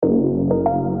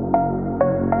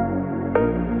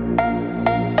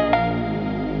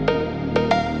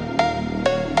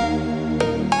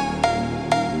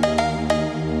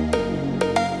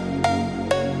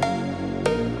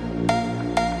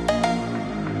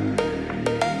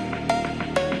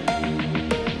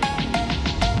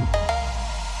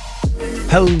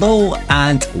Hello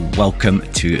and welcome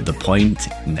to the Point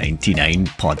 99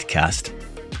 podcast.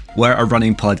 We're a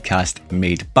running podcast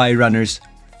made by runners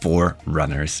for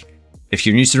runners. If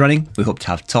you're new to running, we hope to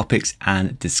have topics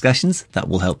and discussions that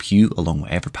will help you along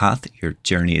whatever path your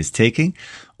journey is taking,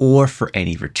 or for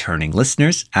any returning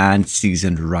listeners and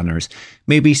seasoned runners,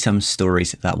 maybe some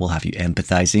stories that will have you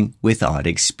empathizing with our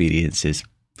experiences.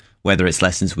 Whether it's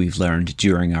lessons we've learned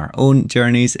during our own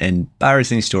journeys,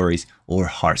 embarrassing stories, or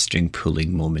heartstring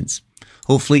pulling moments.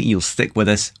 Hopefully you'll stick with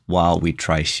us while we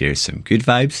try share some good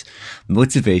vibes,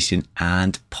 motivation,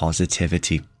 and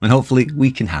positivity. And hopefully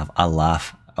we can have a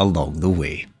laugh along the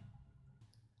way.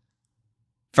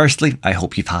 Firstly, I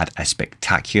hope you've had a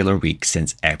spectacular week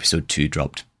since episode 2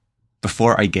 dropped.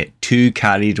 Before I get too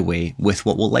carried away with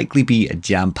what will likely be a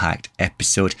jam-packed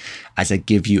episode as I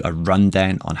give you a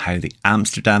rundown on how the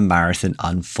Amsterdam Marathon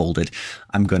unfolded,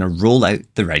 I'm going to roll out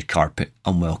the red carpet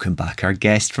and welcome back our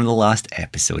guest from the last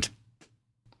episode.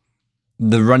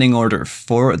 The running order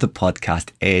for the podcast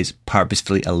is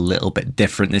purposefully a little bit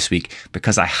different this week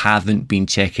because I haven't been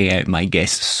checking out my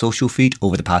guest's social feed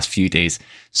over the past few days.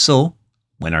 So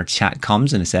when our chat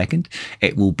comes in a second,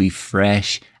 it will be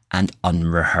fresh and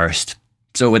unrehearsed.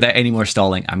 So without any more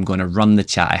stalling, I'm going to run the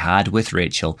chat I had with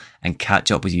Rachel and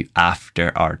catch up with you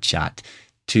after our chat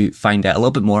to find out a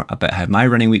little bit more about how my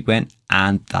running week went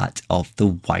and that of the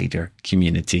wider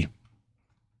community.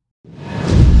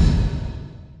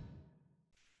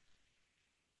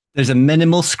 There's a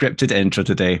minimal scripted intro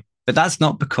today, but that's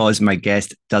not because my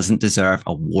guest doesn't deserve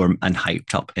a warm and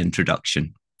hyped up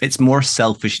introduction. It's more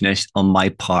selfishness on my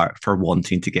part for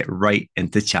wanting to get right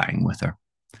into chatting with her.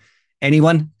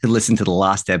 Anyone who listened to the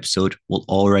last episode will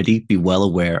already be well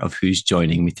aware of who's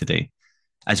joining me today,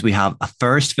 as we have a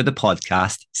first for the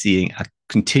podcast, seeing a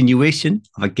continuation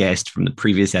of a guest from the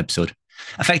previous episode,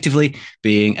 effectively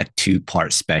being a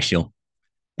two-part special.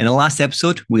 In the last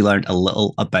episode, we learned a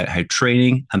little about how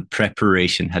training and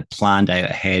preparation had planned out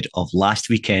ahead of last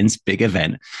weekend's big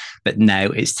event, but now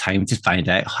it's time to find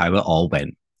out how it all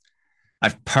went.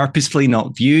 I've purposefully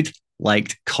not viewed,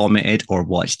 liked, commented, or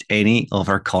watched any of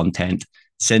her content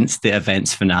since the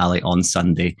event's finale on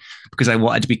Sunday because I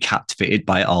wanted to be captivated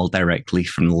by it all directly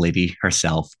from the lady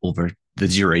herself over the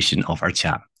duration of our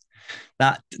chat.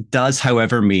 That does,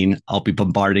 however, mean I'll be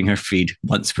bombarding her feed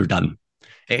once we're done.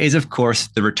 It is, of course,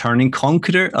 the returning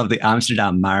conqueror of the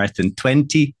Amsterdam Marathon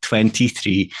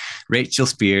 2023, Rachel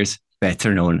Speirs,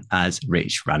 better known as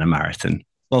RachRanAmsterdam.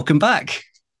 Welcome back.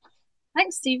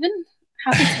 Thanks, Stephen.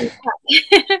 Happy to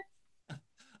be back.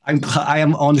 I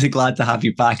am honestly glad to have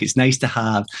you back. It's nice to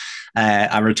have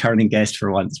a returning guest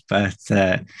for once, but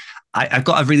I've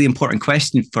got a really important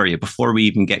question for you before we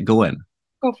even get going.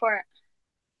 Go for it.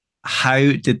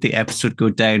 How did the episode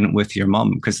go down with your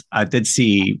mum? Because I did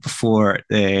see before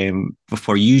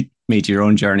you made your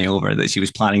own journey over that she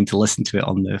was planning to listen to it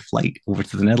on the flight over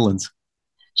to the Netherlands.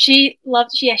 She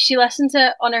listened to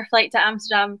it on her flight to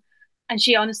Amsterdam and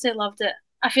she honestly loved it.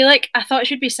 I feel like I thought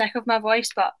she'd be sick of my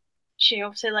voice, but she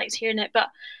obviously likes hearing it. But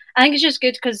I think it's just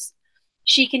good because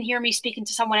she can hear me speaking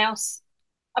to someone else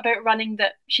about running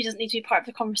that she doesn't need to be part of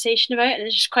the conversation about, and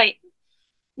it's just quite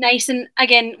nice. And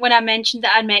again, when I mentioned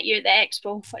that I'd met you at the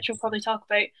expo, which we'll probably talk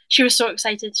about, she was so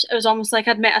excited. It was almost like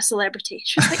I'd met a celebrity.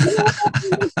 She was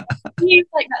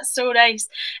like, that's so nice.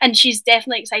 And she's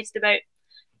definitely excited about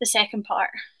the second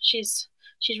part. She's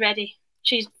ready.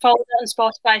 She's followed it on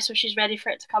Spotify, so she's ready for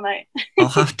it to come out. I'll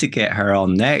have to get her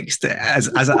on next. As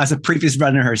a previous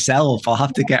runner herself, I'll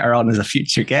have to get her on as a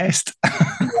future guest. Yeah,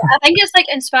 I think it's like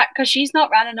inspired because she's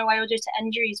not ran in a while due to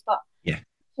injuries, but yeah,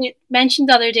 she mentioned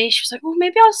the other day, she was like, "Oh,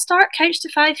 maybe I'll start Couch to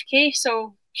 5K,"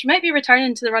 so she might be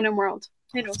returning to the running world.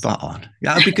 Who knows? Spot on.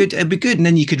 Yeah, it'd be good. It'd be good, and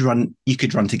then you could run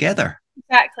together.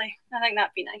 Exactly. I think that'd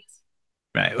be nice.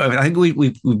 Right. Well, I think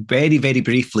we very, very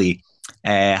briefly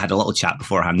had a little chat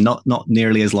beforehand, not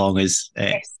nearly as long as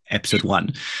episode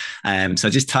 1. So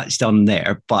I just touched on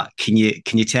there, but can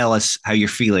you tell us how you're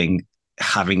feeling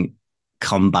having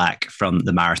come back from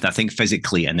the marathon? I think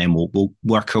physically, and then we'll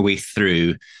work our way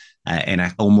through in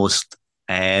a almost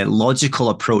logical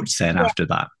approach then after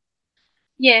that.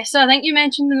 Yeah, so I think you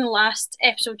mentioned in the last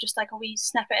episode, just like a wee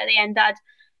snippet at the end, that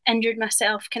I'd injured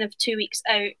myself kind of 2 weeks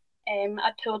out.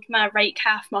 I pulled my right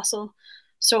calf muscle,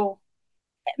 so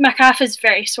my calf is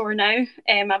very sore now.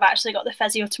 I've actually got the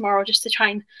physio tomorrow just to try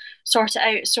and sort it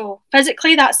out. So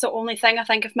physically, that's the only thing. I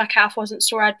think if my calf wasn't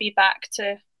sore, I'd be back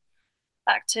to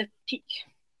peak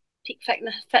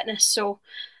fitness. So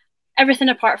everything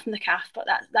apart from the calf, but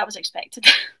that was expected.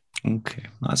 Okay,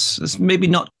 that's maybe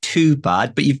not too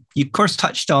bad, but you of course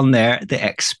touched on there the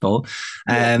expo.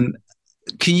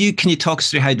 Can you talk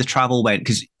us through how the travel went?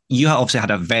 Because you obviously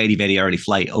had a very, very early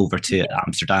flight over to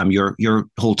Amsterdam. Your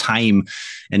whole time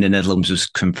in the Netherlands was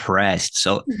compressed.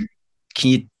 So Mhm. can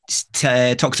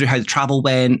you talk through how the travel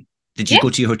went? Did you Yeah, go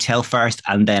to your hotel first,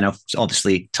 and then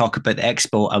obviously talk about the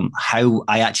expo and how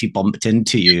I actually bumped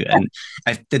into you, and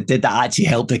did that actually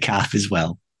help the calf as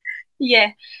well?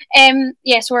 yeah.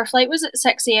 Yeah, so our flight was at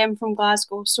 6 a.m. from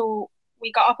Glasgow. So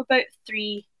we got up about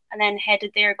 3 and then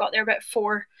headed there, got there about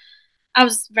 4. I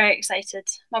was very excited.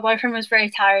 My boyfriend was very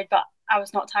tired, but I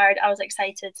was not tired. I was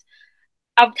excited.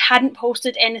 I hadn't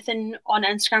posted anything on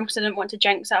Instagram because I didn't want to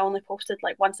jinx it. I only posted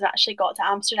like once I actually got to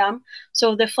Amsterdam.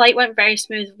 So the flight went very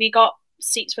smooth. We got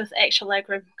seats with extra leg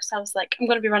room because I was like, I'm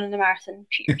going to be running a marathon.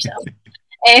 Treat yourself.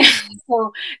 Um,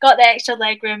 so got the extra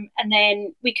leg room, and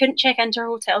then we couldn't check into our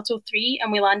hotel till 3,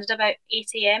 and we landed about 8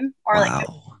 a.m. or like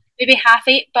Wow. maybe half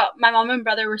 8. But my mum and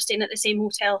brother were staying at the same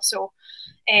hotel, so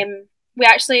we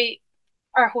actually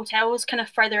our hotel was kind of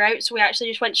further out, so we actually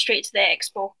just went straight to the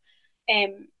expo.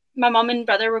 My mum and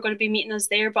brother were going to be meeting us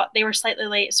there, but they were slightly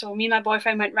late, so me and my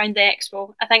boyfriend went round the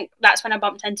expo. I think that's when I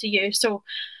bumped into you. So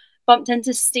bumped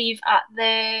into Steve at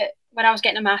the when I was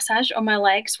getting a massage on my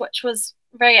legs, which was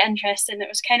very interesting. It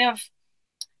was kind of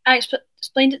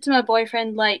explained it to my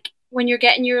boyfriend like when you're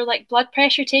getting your like blood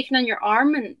pressure taken on your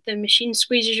arm and the machine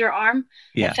squeezes your arm,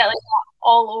 it Yeah. felt like that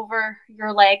all over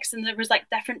your legs, and there was like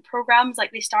different programs.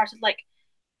 Like they started like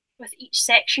with each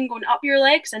section going up your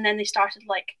legs, and then they started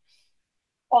like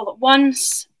all at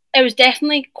once. It was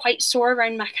definitely quite sore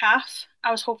around my calf.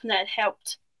 I was hoping that it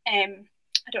helped. I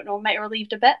don't know, might have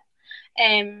relieved a bit.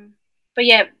 Um, but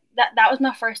yeah, that was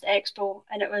my first expo,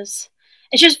 and it's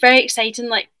just very exciting,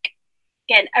 like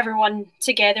getting everyone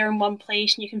together in one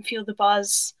place, and you can feel the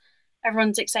buzz.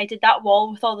 Everyone's excited. That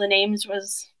wall with all the names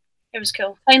was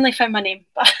cool. Finally found my name,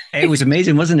 but It was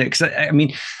amazing, wasn't it? Because I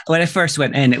mean, when I first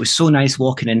went in, it was so nice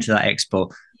walking into that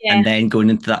expo yeah. and then going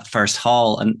into that first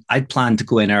hall. And I planned to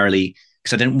go in early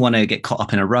because I didn't want to get caught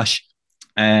up in a rush.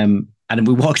 And then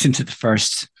we walked into the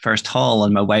first hall,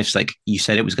 and my wife's like, "You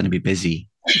said it was going to be busy."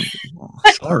 Oh,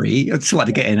 sorry, I just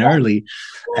wanted to get in early.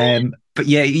 But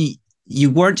yeah, you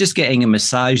weren't just getting a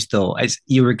massage though;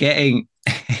 you were getting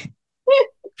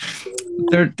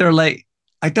they're like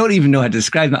I don't even know how to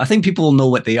describe them. I think people will know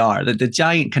what they are. The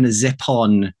giant kind of zip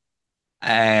on,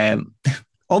 um,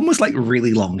 almost like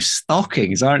really long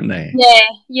stockings, aren't they? Yeah,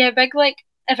 yeah, big like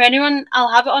if anyone,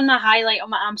 I'll have it on my highlight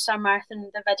on my Amsterdam Marathon,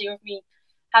 the video of me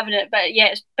having it. But yeah,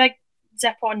 it's big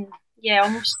zip on, yeah,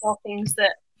 almost stockings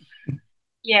that,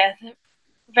 yeah,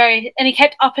 very. And he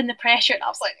kept upping the pressure, and I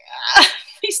was like,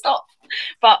 please stop.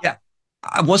 But Yeah.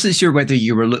 I wasn't sure whether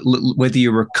you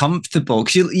were comfortable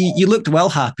because you looked well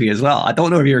happy as well. I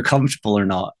don't know if you were comfortable or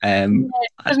not.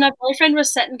 because my boyfriend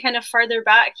was sitting kind of further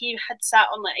back, he had sat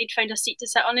on like he'd found a seat to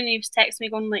sit on, and he was texting me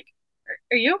going like,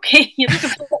 "Are you okay? You look a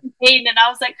bit in pain." And I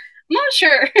was like, "I'm not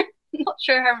sure, I'm not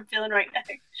sure how I'm feeling right now."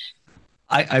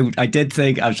 I did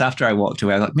think I was after I walked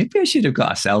away. I was like, maybe I should have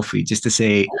got a selfie just to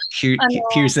say I know,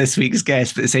 here's this week's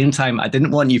guest. But at the same time, I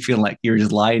didn't want you feeling like you were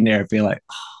just lying there, being like,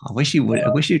 oh, I wish you would. I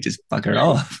wish you'd just bugger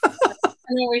off. I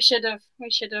know we should have, we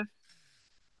should have.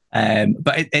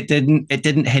 But it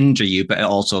didn't hinder you, but it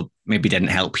also maybe didn't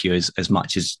help you as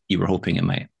much as you were hoping it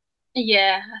might.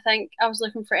 Yeah, I think I was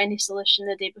looking for any solution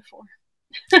the day before.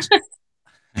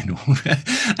 I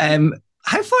know.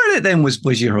 How far out then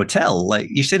was your hotel? Like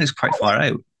you said, it's quite far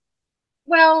out.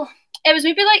 Well, it was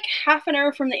maybe like half an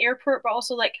hour from the airport, but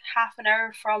also like half an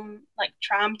hour from like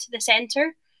tram to the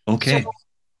center. So Okay.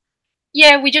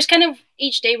 yeah, we just kind of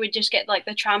each day we'd just get like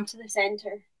the tram to the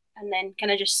center and then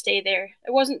kind of just stay there.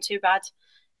 It wasn't too bad.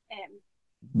 Um,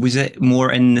 Was it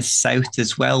more in the south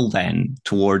as well then,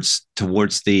 towards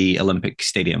the Olympic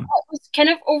Stadium? it was kind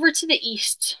of over to the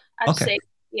east, I'd Okay. say.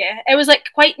 Yeah, it was like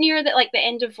quite near the like the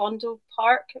end of Vondo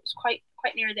Park. It was quite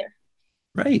near there.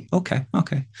 Right. Okay.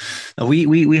 Okay. Now,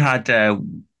 we had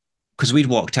because we'd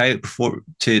walked out before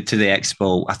to the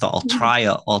expo. I thought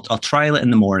Mhm. I'll trial it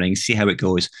in the morning, see how it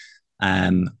goes.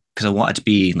 Because I wanted to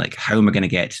be like, how am I going to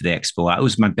get to the expo? That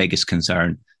was my biggest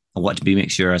concern. I wanted to be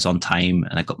make sure I was on time,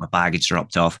 and I got my baggage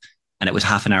dropped off, and it was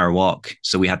half an hour walk,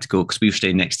 so we had to go because we were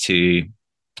staying next to.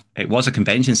 It was a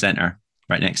convention center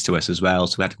right next to us as well,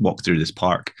 so we had to walk through this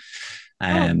park.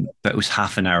 Oh, But it was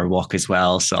half an hour walk as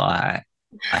well, so I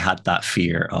had that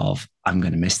fear of I'm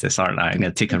going to miss this, aren't I? I'm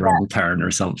going to take a yeah, wrong turn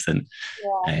or something.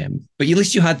 yeah. But at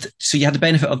least you had the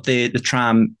benefit of the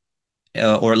tram,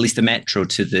 or at least the metro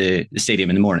to the stadium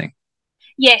in the morning.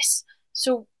 Yes.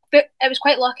 So but it was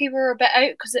quite lucky we were a bit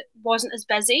out because it wasn't as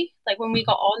busy. Like when we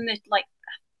got on, the like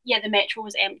yeah, the metro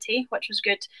was empty, which was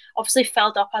good. Obviously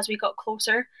filled up as we got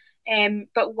closer.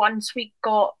 But once we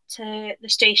got to the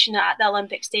station at the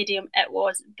Olympic Stadium, it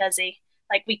was busy.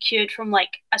 Like we queued from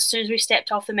like as soon as we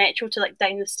stepped off the metro to like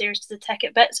down the stairs to the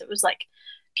ticket bits, it was like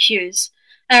queues.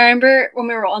 And I remember when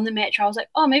we were on the metro, I was like,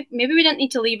 oh, maybe we didn't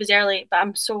need to leave as early, but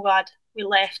I'm so glad we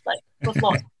left like with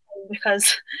lots of time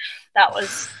because that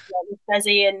was, yeah, it was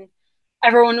busy and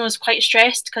everyone was quite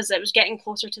stressed because it was getting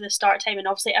closer to the start time and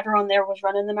obviously everyone there was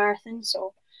running the marathon.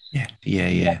 So Yeah, yeah,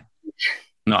 yeah.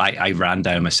 No, I ran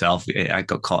down myself. I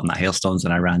got caught in the hailstones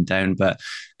and I ran down. But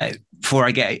before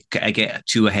I get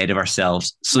too ahead of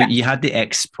ourselves. So yeah. you had the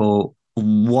expo.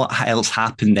 What else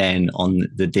happened then on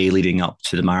the day leading up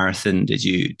to the marathon? Did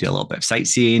you do a little bit of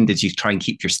sightseeing? Did you try and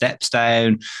keep your steps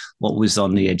down? What was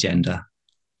on the agenda?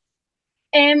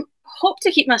 Hope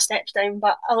to keep my steps down,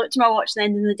 but I looked at my watch at the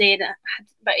end of the day and it had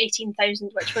about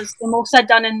 18,000, which was the most I'd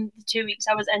done in the 2 weeks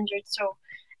I was injured. So,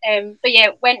 but yeah,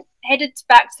 headed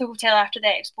back to the hotel after the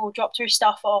expo, dropped her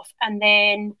stuff off, and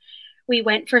then we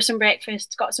went for some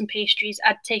breakfast, got some pastries.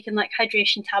 I'd taken like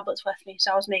hydration tablets with me,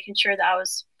 so I was making sure that I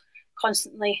was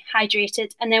constantly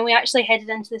hydrated. And then we actually headed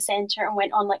into the centre and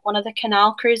went on like one of the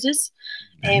canal cruises,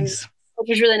 Nice. which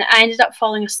was really nice. I ended up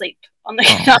falling asleep on the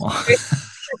canal cruise.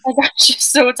 Oh, I was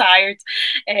just so tired.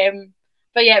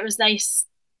 But yeah, it was nice.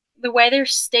 The weather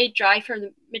stayed dry for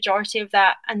the majority of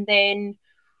that, and then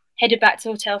headed back to the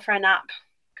hotel for a nap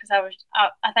because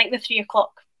I think the 3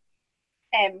 o'clock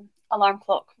alarm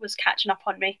clock was catching up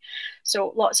on me,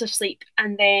 so lots of sleep.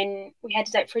 And then we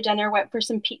headed out for dinner, went for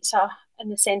some pizza in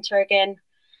the centre again,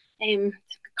 um,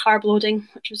 carb loading,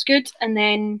 which was good. And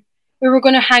then we were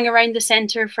going to hang around the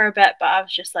centre for a bit, but I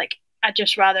was just like, I'd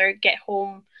just rather get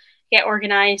home, get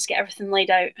organised, get everything laid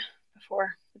out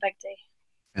before the big day.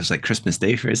 it's like Christmas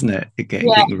Day for, isn't it? Yeah,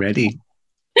 Getting ready.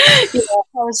 yeah.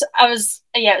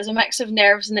 Yeah, it was a mix of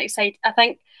nerves and excited. I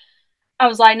think I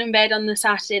was lying in bed on the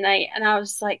Saturday night, and I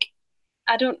was like,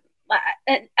 I don't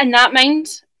like in that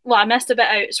mind. Well, I missed a bit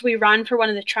out, so we ran for one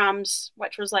of the trams,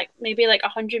 which was like maybe like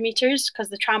 100 meters because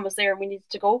the tram was there and we needed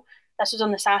to go. This was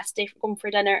on the Saturday for going for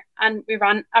dinner, and we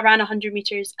ran. I ran 100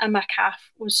 meters, and my calf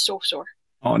was so sore.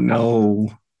 Oh no.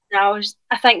 And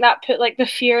I think that put like the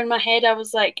fear in my head. I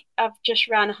was like, I've just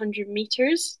ran 100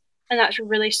 meters, and that's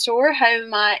really sore. How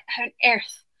on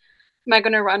earth am I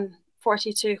going to run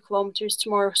 42 kilometers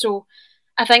tomorrow? So,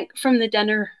 I think from the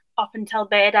dinner up until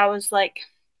bed, I was like,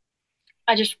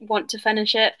 I just want to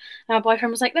finish it. And my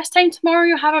boyfriend was like, this time tomorrow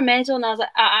you'll have a medal. And I was like,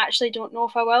 I actually don't know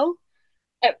if I will.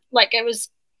 It was,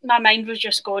 my mind was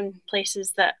just going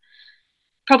places that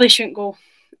probably shouldn't go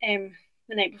the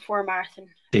night before a marathon.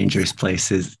 Dangerous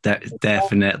places.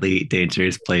 Definitely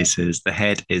dangerous places. The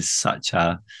head is such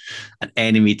an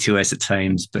enemy to us at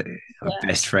times, but our Yeah.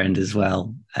 best friend as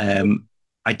well.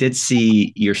 I did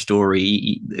see your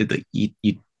story that you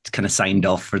kind of signed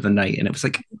off for the night, and it was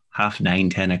like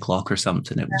 9:30, 10 o'clock or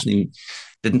something. It wasn't even,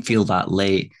 didn't feel that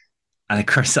late. And of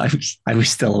course, I was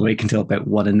still awake until about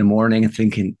 1 a.m. and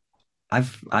thinking,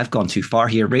 I've gone too far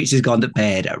here. Rach has gone to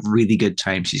bed at a really good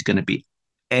time. She's going to be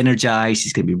energized.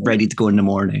 She's going to be ready to go in the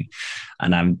morning,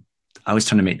 and I was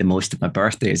trying to make the most of my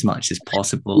birthday as much as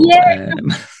possible. Yeah.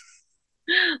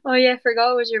 Oh yeah, I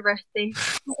forgot it was your birthday.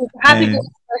 Happy Um,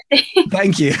 birthday.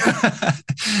 Thank you.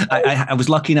 I was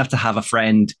lucky enough to have a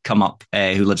friend come up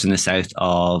who lives in the south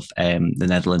of the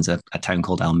Netherlands, a town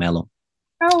called Almelo.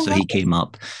 Oh, So he came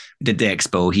up, did the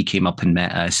expo. He came up and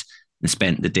met us and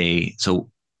spent the day. So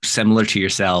similar to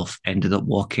yourself, ended up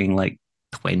walking like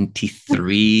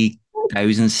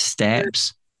 23,000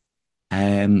 steps.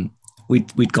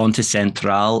 We'd gone to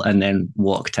Central and then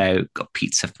walked out, got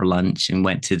pizza for lunch, and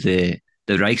went to the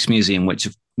Rijksmuseum, which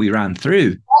we ran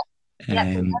through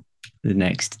yeah. the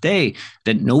next day.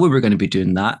 Didn't know we were going to be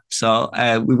doing that, so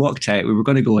we walked out. We were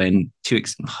going to go in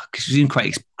because it was even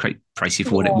quite pricey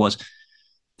for what it was,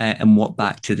 and walk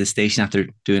back to the station after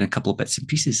doing a couple of bits and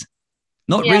pieces.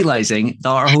 Not Yeah. realizing that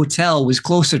our hotel was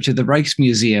closer to the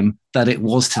Rijksmuseum than it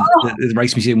was to the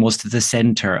Rijksmuseum was to the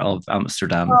center of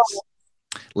Amsterdam. Oh.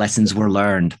 Lessons were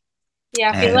learned.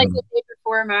 Yeah, I feel like the day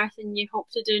before a marathon, you hope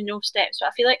to do no steps, but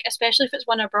I feel like, especially if it's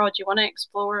one abroad, you want to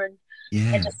explore, and it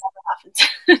Yeah. just never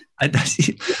happens.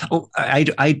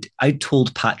 I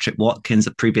told Patrick Watkins,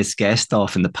 a previous guest,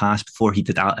 off in the past before he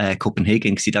did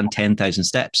Copenhagen because he'd done 10,000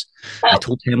 steps. I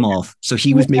told him off, so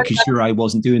he was making sure I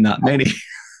wasn't doing that many.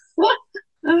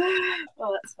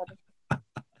 Oh, that's funny.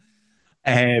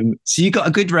 So you got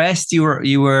a good rest. You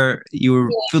were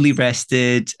fully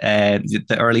rested.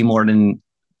 The early morning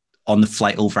on the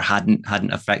flight over hadn't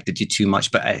affected you too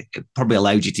much, but it probably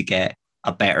allowed you to get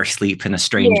a better sleep in a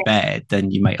strange Yeah, bed than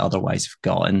you might otherwise have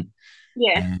gotten.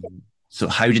 yeah. So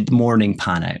how did the morning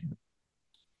pan out?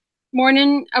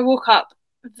 Morning, I woke up.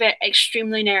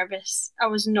 extremely nervous. I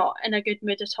was not in a good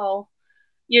mood at all.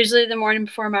 Usually the morning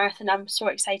before a marathon, I'm so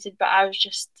excited, but I was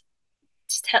just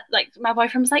like my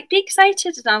boyfriend was like, "Be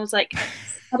excited," and I was like,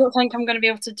 "I don't think I'm going to be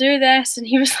able to do this." And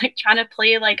he was like trying to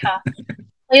play like a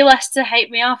playlist to hype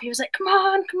me up. He was like, "Come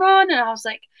on, come on," and I was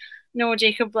like, "No,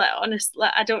 Jacob, like, honestly,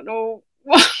 I don't know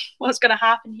what's going to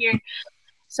happen here."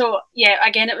 So yeah,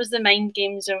 again, it was the mind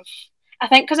games of. I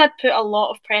think because I'd put a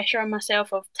lot of pressure on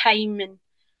myself of time and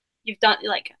you've done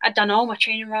like I'd done all my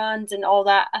training runs and all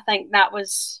that. I think that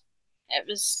was it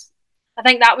was I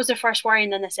think that was the first worry,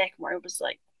 and then the second worry was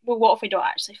like, well, what if we don't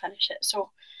actually finish it?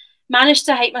 So managed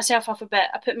to hype myself up a bit.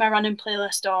 I put my running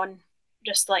playlist on,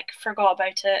 just like forgot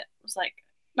about it. Was like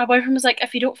my boyfriend was like,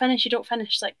 if you don't finish, you don't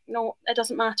finish. Like, no, it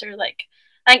doesn't matter. Like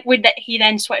I think with that he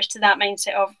then switched to that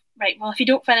mindset of right, well, if you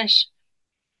don't finish,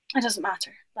 it doesn't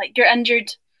matter. Like you're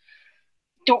injured,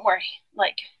 don't worry.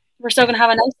 Like we're still Yeah. gonna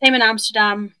have a nice time in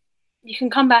Amsterdam. You can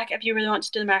come back if you really want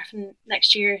to do the marathon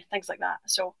next year, things like that.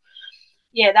 So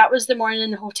yeah, that was the morning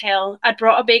in the hotel. I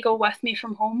brought a bagel with me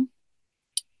from home,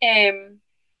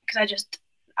 because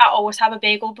I always have a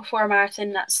bagel before a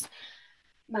marathon. That's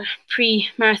my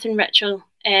pre-marathon ritual.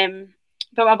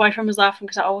 But my boyfriend was laughing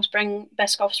because I always bring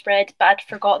Biscoff spread, but I'd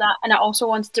forgot that, and I also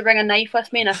wanted to bring a knife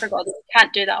with me, and I forgot that you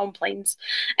can't do that on planes.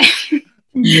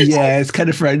 Yeah, it's kind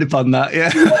of frowned upon that. Yeah.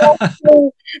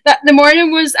 So that the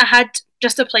morning was I had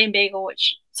just a plain bagel,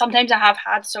 which sometimes I have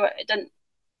had, so it didn't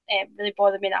really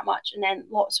bother me that much. And then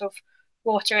lots of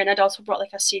water, and I'd also brought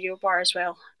like a cereal bar as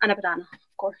well, and a banana,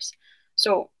 of course.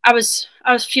 So I was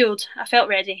fueled. I felt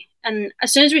ready, and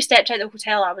as soon as we stepped out of the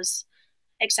hotel, I was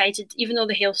excited, even though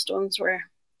the hailstones were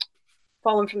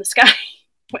falling from the sky,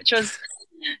 which was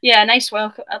yeah a nice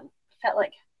welcome. I felt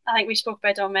like I think we spoke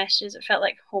about it on messages. It felt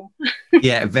like home.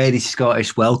 Yeah, a very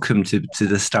Scottish welcome to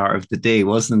the start of the day,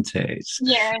 wasn't it? It's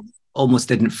Yeah, almost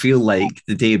didn't feel like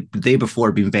the day before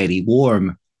had been very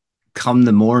warm. Come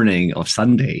the morning of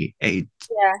Sunday, it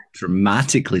yeah.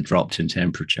 dramatically dropped in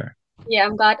temperature. Yeah,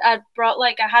 I'm glad I brought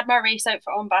like I had my race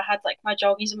outfit on, but I had like my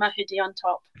joggies and my hoodie on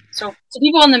top. So to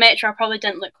people on the metro, I probably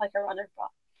didn't look like a runner, but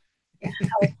yeah,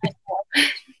 I was.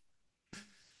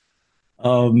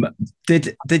 Um,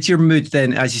 did your mood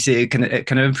then, as you say, it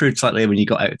kind of improved slightly when you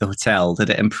got out of the hotel?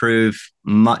 Did it improve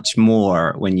much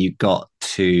more when you got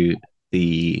to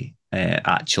the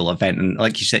actual event? And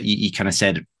like you said, you kind of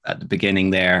said at the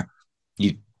beginning there,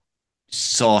 you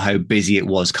saw how busy it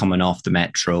was coming off the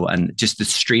metro and just the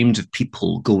streams of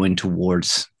people going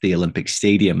towards the Olympic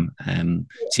Stadium.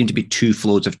 Seemed to be two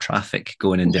flows of traffic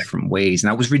going in different ways,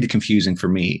 and that was really confusing for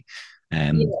me. Yeah,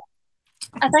 Um,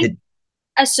 I think did,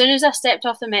 as soon as I stepped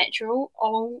off the metro,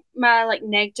 all my like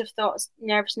negative thoughts,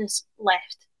 nervousness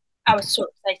left. I was so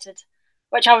excited,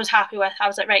 which I was happy with. I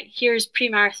was like, right, here's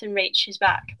pre-marathon Rach, she's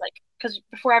back. Like, because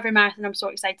before every marathon, I'm so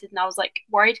excited, and I was like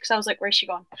worried because I was like, where's she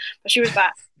gone? But she was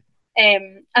back.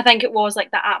 I think it was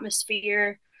like the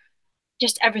atmosphere,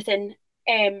 just everything.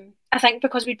 I think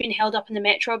because we'd been held up in the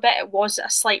metro a bit, it was a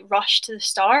slight rush to the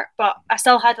start, but I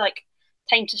still had like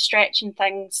time to stretch and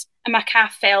things, and my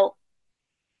calf felt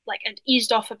like it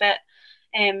eased off a bit.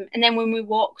 And then when we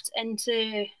walked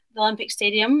into the Olympic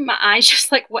Stadium, my eyes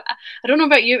just like what I don't know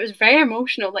about you, it was very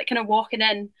emotional, like kind of walking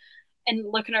in and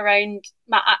looking around.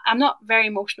 I'm not a very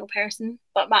emotional person,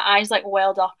 but my eyes like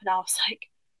welled up, and I was like,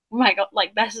 oh my god,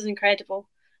 like this is incredible.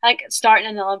 I think starting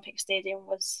in the Olympic Stadium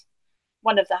was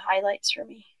one of the highlights for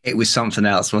me. it was something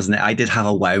else, wasn't it? I did have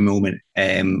a wow moment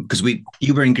because we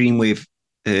you were in Greenwave,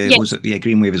 Yeah, was it? Yeah,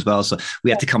 Greenwave as well. So we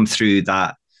had to come through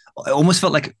that. It almost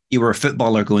felt like you were a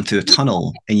footballer going through a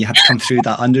tunnel, and you had to come through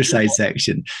that underside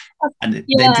section, and then to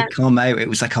yeah, come out, it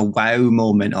was like a wow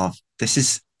moment of this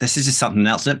is just something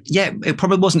else. And yeah, it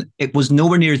probably wasn't. It was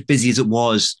nowhere near as busy as it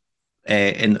was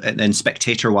in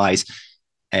spectator wise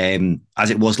as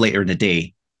it was later in the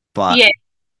day, but yeah,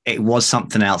 it was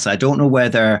something else. I don't know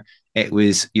whether it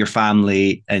was your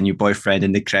family and your boyfriend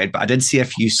in the crowd, but I did see a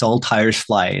few salt tires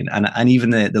flying and even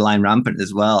the line rampant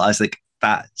as well. I was like,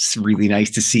 that's really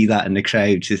nice to see that in the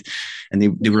crowd. And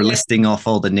they were yeah. listing off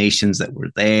all the nations that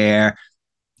were there.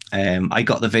 I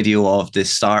got the video of the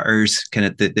starters, kind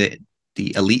of the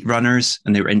elite runners,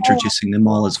 and they were introducing them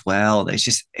all as well. It's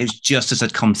just as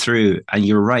I'd come through. And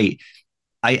you're right.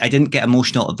 I didn't get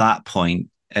emotional at that point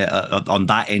on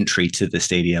that entry to the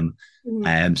stadium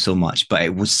Mhm. so much, but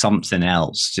it was something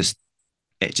else.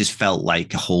 It just felt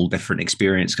like a whole different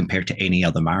experience compared to any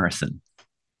other marathon.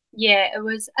 Yeah, it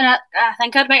was, and I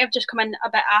think I might have just come in a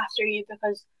bit after you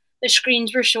because the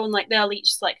screens were showing like the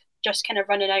elites like just kind of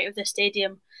running out of the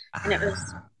stadium, and it was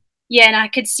Ah, yeah, and I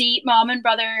could see my mum and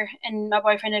brother and my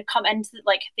boyfriend had come into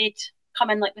like they'd come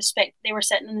in like the spec. They were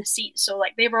sitting in the seat, so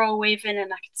like they were all waving, and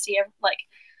like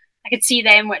I could see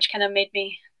them, which kind of made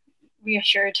me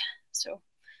reassured. So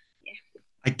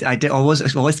yeah, I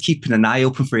was keeping an eye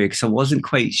open for you because I wasn't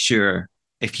quite sure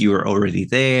if you were already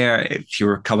there, if you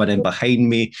were coming in behind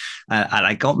me, and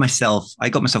I got myself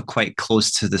quite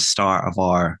close to the start of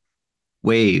our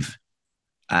wave,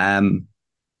 and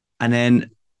then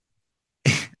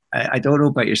I don't know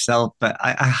about yourself, but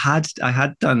I had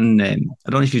done. I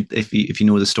don't know if you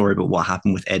know the story about what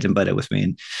happened with Edinburgh with me,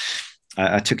 and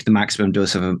I took the maximum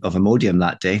dose of Imodium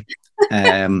that day.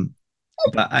 Um,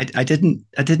 but I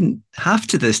didn't have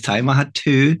to this time. I had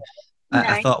two. I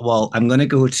nice. thought, well, I'm going to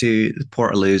go to the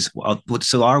Portaloos.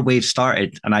 So our wave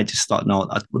started, and I just thought, no,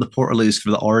 the Portaloos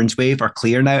for the orange wave are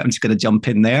clear now. I'm just going to jump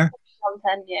in there.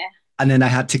 Something, yeah. And then I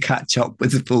had to catch up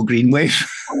with the full green wave.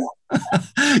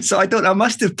 So I don't. I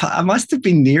must have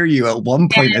been near you at one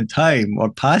point in time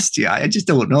or past you. I just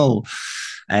don't know.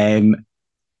 Um,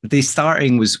 the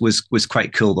starting was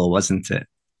quite cool though, wasn't it?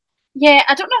 Yeah,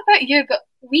 I don't know about you, but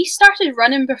we started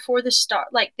running before the start.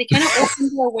 Like they kind of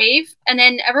opened a wave, and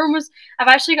then everyone was. I've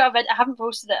actually got a vid. I haven't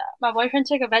posted it. My boyfriend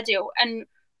took a video, and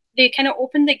they kind of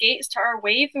opened the gates to our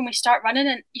wave, and we start running,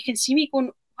 and you can see me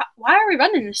going, "Why are we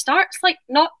running? The start's like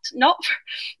not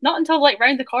until like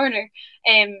round the corner."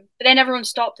 But then everyone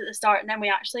stopped at the start, and then we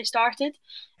actually started.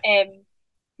 Um,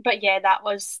 but yeah, that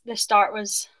was the start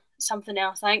was something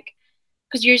else. I think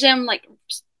because usually I'm like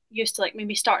used to like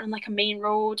maybe starting on like a main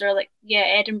road or like yeah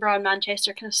Edinburgh and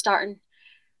Manchester kind of starting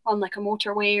on like a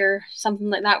motorway or something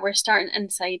like that. We're starting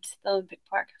inside the Olympic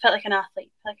Park. I felt like an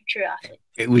athlete, like a true athlete.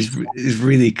 It was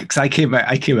really because I came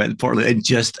out in Portland.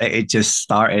 It just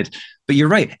started. But you're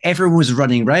right. Everyone was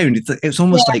running around. It's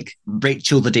almost Yeah, like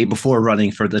Rachel the day before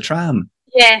running for the tram.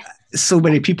 yeah, So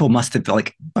many people must have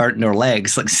like burnt their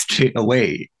legs like straight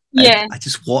away. And yeah, I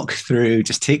just walk through.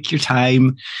 Just take your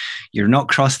time. You're not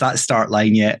crossed that start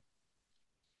line yet.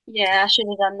 yeah. I should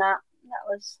have done that. That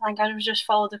was. I think I was just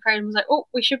followed the crowd and was like, oh,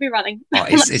 we should be running. Oh,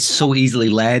 it's so easily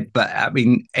led, but I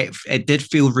mean, it did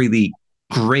feel really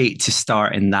great to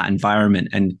start in that environment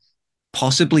and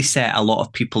possibly set a lot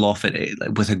of people off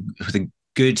with a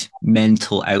good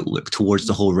mental outlook towards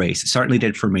the whole race. It certainly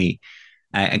did for me.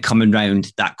 And coming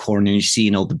round that corner, you're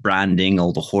seeing all the branding,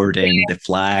 all the hoarding, the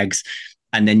flags,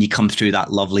 and then you come through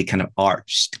that lovely kind of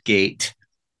arched gate,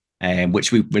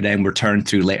 which we would then return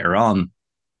through later on.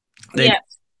 Then Yeah.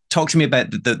 talk to me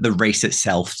about the race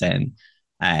itself. Then,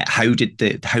 how did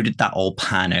that all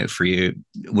pan out for you?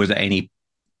 Were there any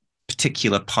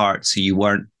particular parts you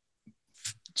weren't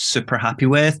super happy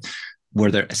with?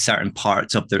 Were there certain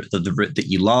parts of the route that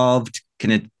you loved?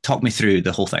 Can you talk me through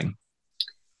the whole thing?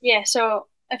 Yeah, so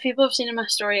if people have seen in my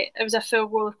story, it was a full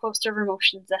roller coaster of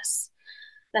emotions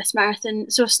this marathon.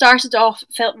 So started off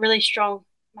felt really strong.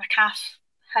 My calf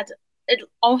had it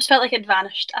almost felt like it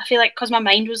vanished. I feel like because my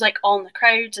mind was like on the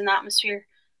crowds and the atmosphere,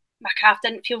 my calf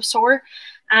didn't feel sore,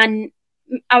 and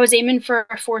I was aiming for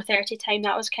a 4:30 time.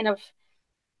 That was kind of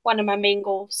one of my main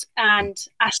goals, and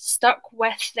I stuck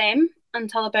with them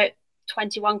until about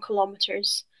 21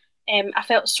 kilometers. I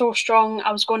felt so strong.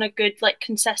 I was going a good, like,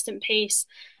 consistent pace,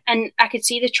 and I could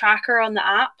see the tracker on the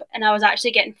app, and I was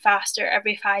actually getting faster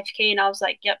every 5K. And I was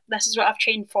like, "Yep, this is what I've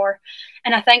trained for."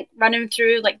 And I think running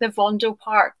through like the Vondo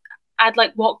Park, I'd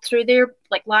like walked through there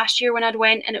like last year when I'd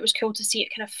went, and it was cool to see it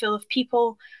kind of full of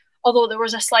people. Although there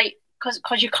was a slight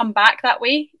because you come back that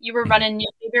way, you were running, you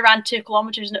maybe ran 2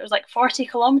 kilometers and it was like 40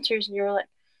 kilometers, and you were like,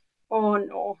 oh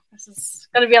no, this is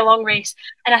going to be a long race.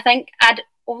 And I think I'd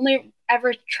only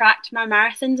ever tracked my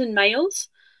marathons in miles,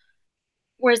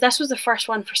 whereas this was the first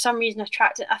one. For some reason, I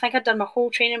tracked it. I think I'd done my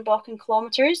whole training block in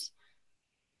kilometers,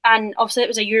 and obviously it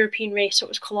was a European race, so it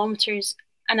was kilometers,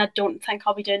 and I don't think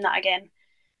I'll be doing that again.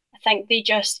 I think they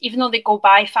just, even though they go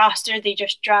by faster, they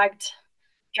just dragged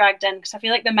in because I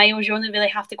feel like the miles you only really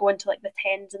have to go into like the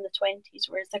tens and the 20s,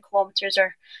 whereas the kilometers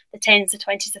are the tens, the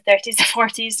 20s, the 30s, the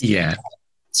 40s. Yeah,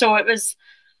 So it was.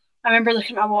 I remember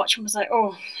looking at my watch and was like,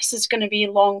 "Oh, this is going to be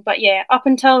long." But yeah, up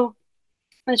until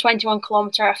the 21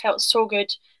 kilometer, I felt so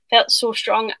good, felt so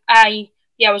strong. I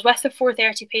was with the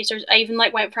 4:30 pacers. I even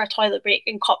like went for a toilet break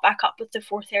and caught back up with the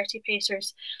 4:30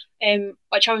 pacers,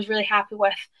 which I was really happy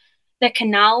with. The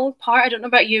canal part, I don't know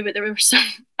about you, but there were some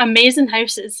amazing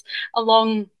houses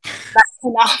along that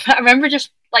canal. I remember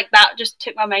just like that just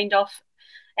took my mind off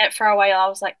it for a while. I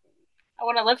was like, I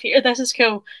want to live here. This is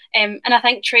cool. And I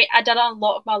think I did a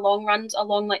lot of my long runs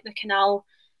along like the canal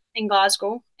in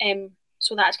Glasgow.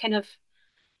 So that's kind of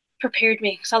prepared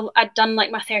me because I'd done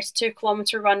like my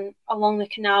 32-kilometer run along the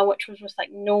canal, which was with like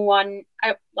no one.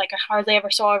 I hardly ever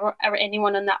saw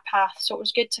anyone on that path. So it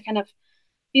was good to kind of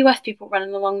be with people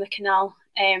running along the canal.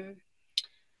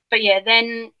 But yeah,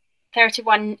 then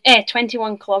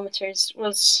 21 kilometers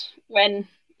was when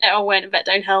it all went a bit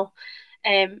downhill.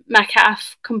 My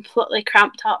calf completely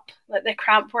cramped up, like the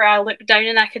cramp where I looked down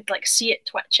and I could like see it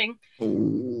twitching.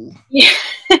 Oh. Yeah.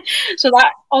 So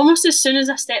that almost as soon as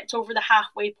I stepped over the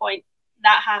halfway point,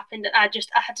 that happened. I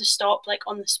had to stop like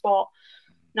on the spot,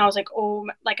 and I was like, oh,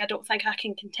 like I don't think I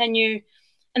can continue.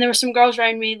 And there were some girls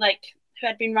around me like who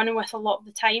I'd been running with a lot of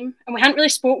the time, and we hadn't really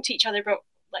spoke to each other, but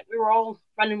like we were all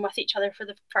running with each other for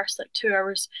the first like 2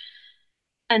 hours,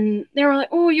 and they were like,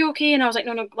 "Oh, you okay?" And I was like,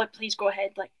 "No, no, like please go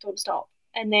ahead, like don't stop."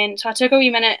 And then so I took a wee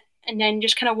minute, and then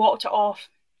just kind of walked it off,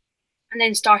 and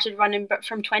then started running. But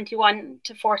from 21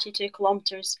 to 42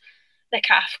 kilometers, the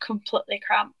calf completely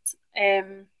cramped.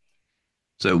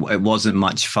 So it wasn't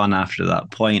much fun after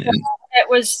that point. And It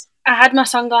was. I had my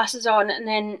sunglasses on, and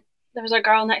then there was a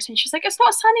girl next to me. She's like, "It's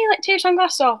not sunny. Like, take your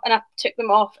sunglasses off." And I took them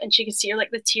off, and she could see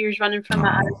like the tears running from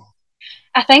my eyes. oh,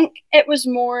 I think it was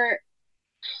more.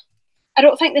 I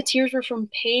don't think the tears were from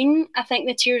pain. I think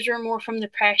the tears were more from the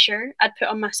pressure I'd put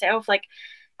on myself. Like,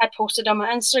 I'd posted on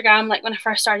my Instagram, like when I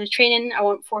first started training, I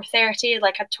want 4:30.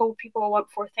 Like, I told people I want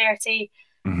 4:30.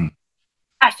 mhm.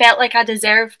 I felt like I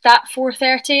deserved that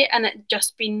 4:30, and it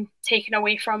just been taken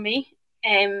away from me,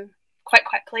 quite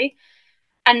quickly.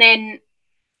 And then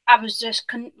I was just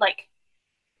like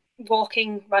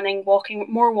walking, running, walking,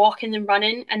 more walking than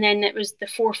running. And then it was the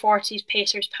 4:40s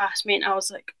pacers passed me, and I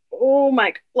was like, oh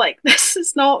my, like this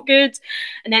is not good.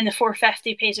 And then the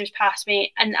 4:50 pacers passed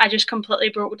me, and I just completely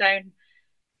broke down.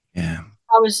 Yeah.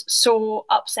 I was so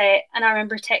upset, and I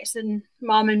remember texting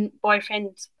mom and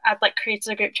boyfriend. I'd like created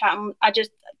a group chat, and I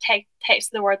just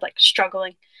texted the word like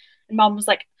struggling, and mom was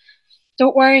like,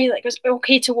 "Don't worry, like it's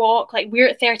okay to walk. Like we're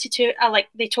at 32. I like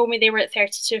they told me they were at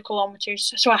 32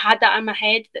 kilometers, so I had that in my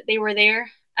head that they were there,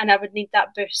 and I would need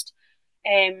that boost."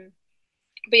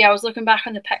 But yeah, I was looking back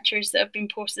on the pictures that have been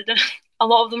posted. A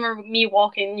lot of them are me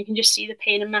walking, and you can just see the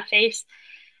pain in my face.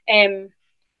 Um,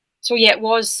 so yeah, it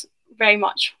was very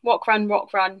much walk, run,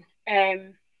 walk, run.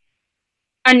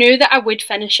 I knew that I would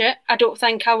finish it. I don't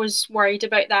think I was worried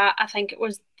about that. I think it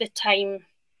was the time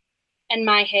in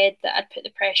my head that I'd put the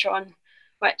pressure on,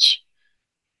 which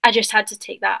I just had to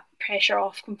take that pressure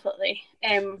off completely.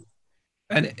 And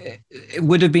it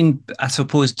would have been, I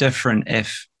suppose, different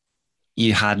if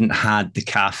you hadn't had the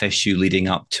calf issue leading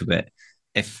up to it.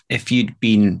 If you'd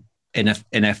been in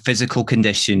a physical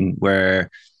condition where,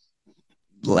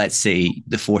 let's say,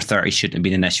 the 4:30 shouldn't have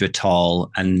been an issue at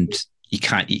all, and you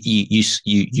can't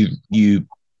you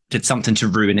did something to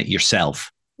ruin it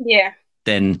yourself, Yeah,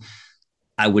 then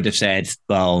I would have said,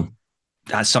 well,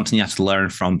 that's something you have to learn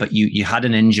from. But you had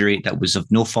an injury that was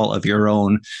of no fault of your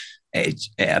own. It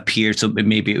appeared, so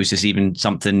maybe it was just even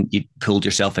something you pulled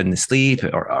yourself in the sleep,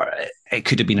 or it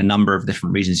could have been a number of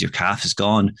different reasons your calf is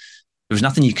gone. There was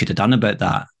nothing you could have done about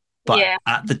that. But yeah,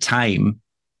 at the time,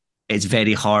 it's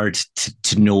very hard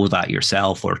to know that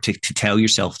yourself, or to tell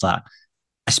yourself that,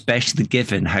 especially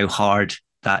given how hard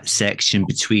that section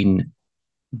between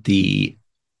the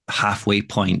halfway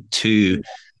point to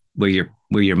where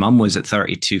your mum was at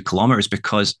 32 kilometers,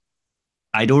 because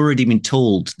I'd already been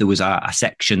told there was a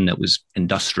section that was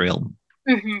industrial,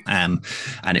 mm-hmm.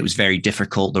 and it was very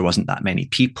difficult. There wasn't that many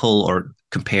people, or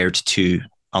compared to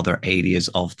other areas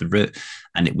of the route,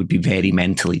 and it would be very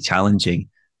mentally challenging.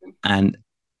 And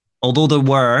although there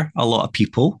were a lot of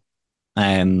people,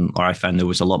 or I found there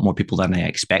was a lot more people than I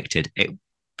expected,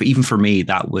 but even for me,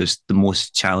 that was the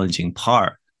most challenging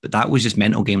part. But that was just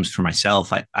mental games for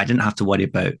myself. I didn't have to worry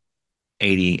about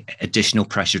any additional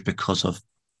pressures because of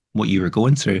what you were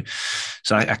going through.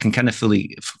 So I can kind of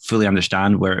fully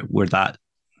understand where that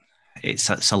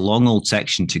it's a long old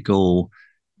section to go,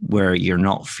 where you're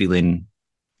not feeling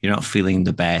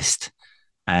the best.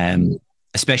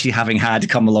 Especially having had to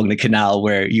come along the canal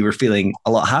where you were feeling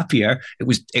a lot happier. It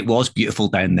was beautiful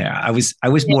down there. I was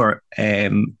Yeah, more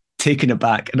taken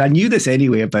aback, and I knew this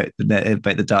anyway about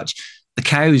the Dutch. The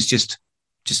cows just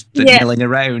yeah, milling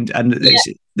around, and yeah,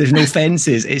 there's no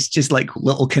fences. It's just like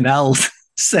little canals yeah,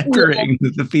 separating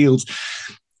the fields.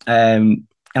 And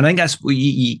I think that's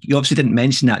you obviously didn't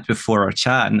mention that before our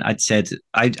chat, and I'd said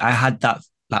I had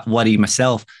that worry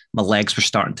myself. My legs were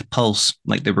starting to pulse,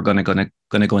 like they were going to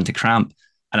go into cramp.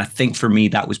 And I think for me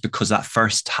that was because that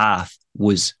first half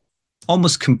was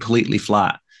almost completely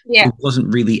flat. yeah, There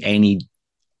wasn't really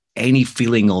any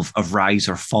feeling of rise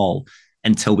or fall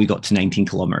until we got to 19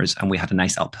 kilometers, and we had a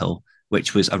nice uphill,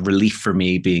 which was a relief for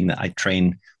me, being that I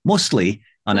train mostly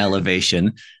on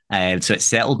elevation. And so it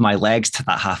settled my legs to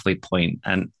that halfway point.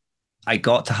 And I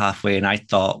got to halfway, and I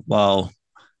thought, well,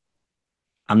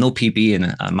 I'm no PB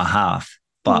in my half,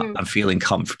 but Mm-hmm. I'm feeling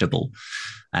comfortable.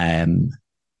 Um,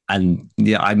 and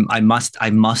yeah, I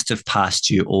must have passed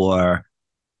you, or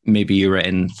maybe you were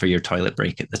in for your toilet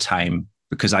break at the time,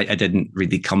 because I didn't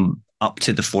really come up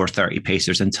to the 4:30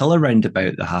 pacers until around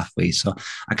about the halfway. So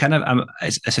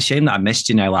it's a shame that I missed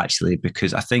you now, actually,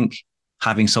 because I think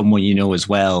having someone you know as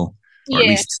well, or at Yeah,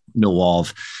 least know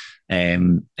of,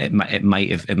 it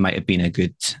might have been a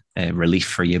good relief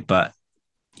for you. But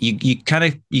you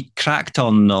cracked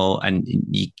on though, and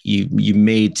you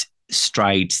made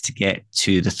strides to get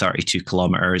to the 32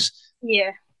 kilometers.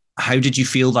 yeah. How did you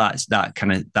feel that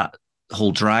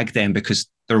whole drag then? Because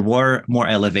there were more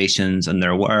elevations and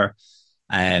there were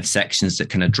sections that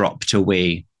kind of dropped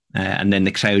away, and then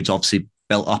the crowds obviously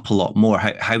built up a lot more.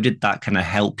 How did that kind of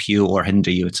help you or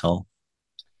hinder you at all?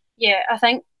 Yeah, I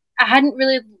think I hadn't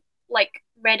really like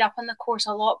read up on the course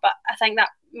a lot, but I think that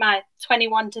my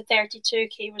 21 to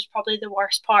 32K was probably the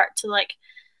worst part to like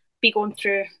be going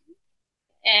through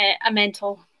a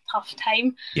mental tough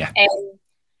time. Yeah. Um,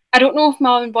 I don't know if my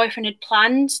mum and boyfriend had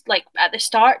planned like at the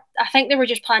start. I think they were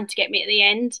just planning to get me at the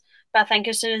end. But I think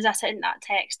as soon as I sent that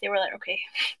text, they were like, "Okay,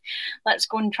 let's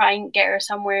go and try and get her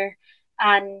somewhere."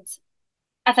 And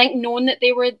I think knowing that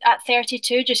they were at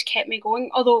 32 just kept me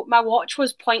going. Although my watch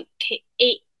was zero point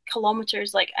 0.8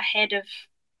 kilometers like ahead of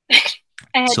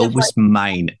ahead So of like was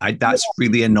mine. yeah, That's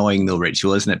really annoying though,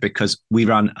 Rachel, isn't it? Because we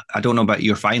ran, I don't know about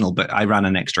your final, but I ran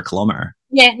an extra kilometer.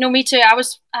 yeah, no, me too. I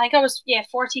think I was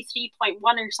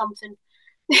 43.1 or something.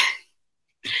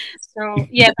 So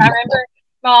yeah, but I remember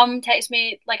mom texted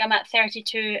me like I'm at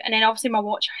 32, and then obviously my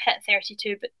watch hit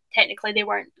 32, but technically they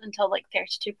weren't until like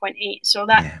 32.8. So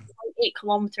that Yeah. 0.8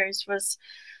 kilometers was,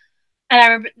 and I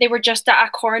remember they were just at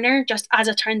a corner. Just as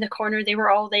I turned the corner, they were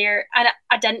all there, and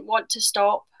I didn't want to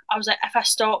stop. I was like, if I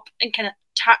stop and kind of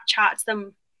chat to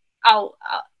them, I'll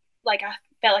like I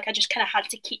felt like I just kind of had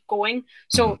to keep going. Mhm.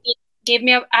 So it gave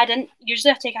me I didn't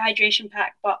usually I take a hydration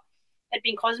pack, but it'd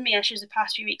been causing me issues the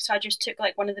past few weeks, so I just took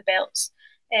like one of the belts.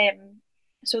 Um,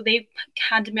 so they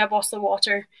handed me a bottle of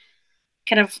water,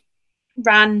 kind of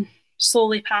ran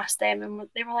slowly past them, and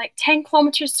they were like 10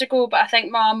 kilometers to go. But I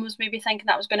think mom was maybe thinking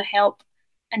that was going to help,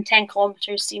 and 10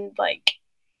 kilometers seemed like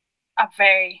a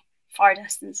very far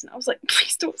distance. And I was like,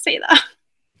 please don't say that.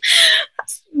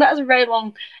 That's very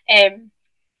long. Um,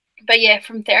 but yeah,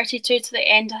 from 32 to the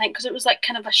end, I think, because it was like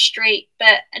kind of a straight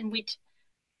bit, and we'd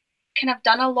kind of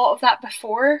done a lot of that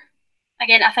before.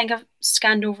 Again, I think I've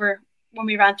scanned over when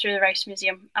we ran through the Rice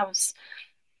Museum.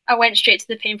 I went straight to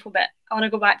the painful bit. I want to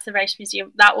go back to the Rice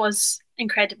Museum. That was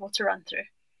incredible to run through.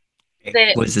 It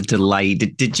The was a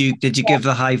delight. Did you give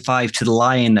the high five to the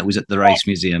lion that was at the Rice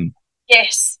Museum?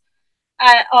 yes,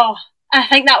 oh, I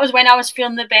think that was when I was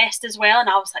feeling the best as well, and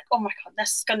I was like, oh my god,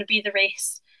 this is going to be the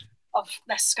race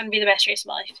this is going to be the best race of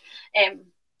my life.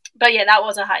 But yeah, that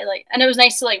was a highlight, and it was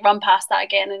nice to like run past that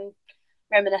again and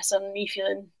reminisce on me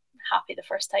feeling happy the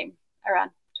first time I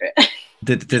ran through it.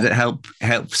 Did it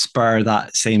help spur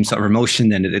that same sort of emotion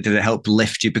then? Did it help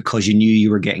lift you because you knew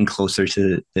you were getting closer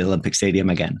to the Olympic Stadium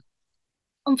again?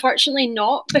 Unfortunately,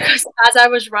 not, Yeah. because as I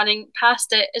was running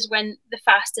past it is when the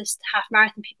fastest half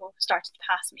marathon people started to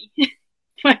pass me.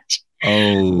 Which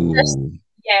just, Oh,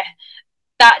 yeah,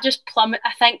 that just plummet.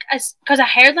 I think as because I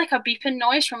heard like a beeping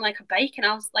noise from like a bike, and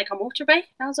I was like a motorbike,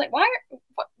 and I was like,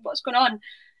 what's going on?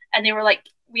 And they were like,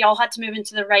 we all had to move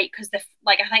into the right because the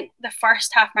like I think the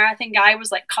first half marathon guy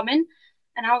was like coming,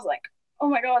 and I was like, oh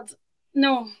my god,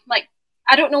 no, like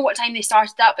I don't know what time they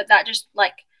started that, but that just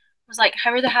like was like,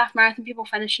 how are the half marathon people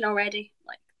finishing already?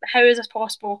 Like, how is this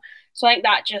possible? So I think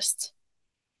that just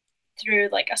threw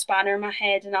like a spanner in my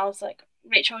head, and I was like,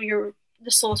 Rachel, you're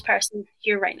the slowest person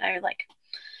here right now. Like,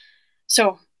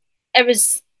 so it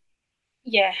was,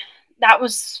 yeah, that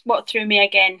was what threw me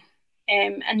again.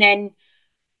 And then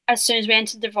as soon as we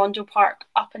entered the Rondo Park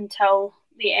up until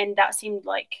the end, that seemed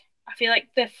like I feel like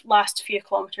the last few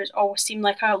kilometers always seemed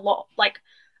like a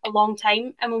long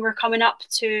time. And when we were coming up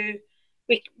to,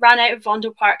 we ran out of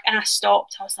Rondo Park and I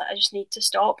stopped. I was like, I just need to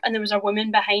stop. And there was a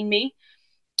woman behind me.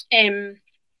 Um,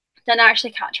 didn't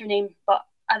actually catch her name, but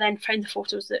I then found the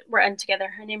photos that were in together.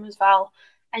 Her name was Val,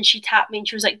 and she tapped me and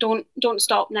she was like, "Don't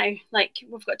stop now. Like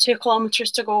we've got 2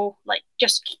 kilometers to go. Like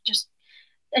just."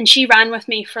 And she ran with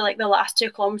me for like the last 2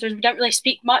 kilometers. We didn't really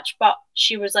speak much, but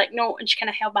she was like, "No," and she kind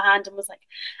of held my hand and was like,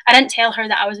 I didn't tell her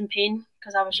that I was in pain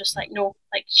because I was just like, "No,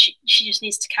 like she just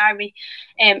needs to carry me."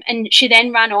 And she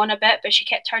then ran on a bit, but she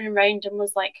kept turning around and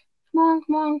was like, "Come on,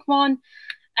 come on, come on."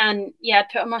 And yeah,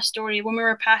 I put on my story when we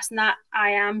were passing that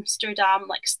I am Amsterdam,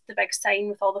 like the big sign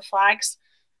with all the flags.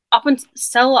 Up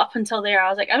until there, I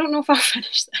was like, I don't know if I'll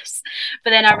finish this.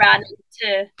 But then I ran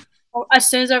into as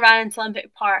soon as I ran into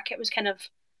Olympic Park, it was kind of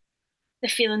the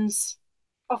feelings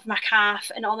of my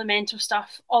calf and all the mental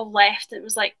stuff all left. It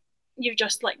was like you've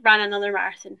just like ran another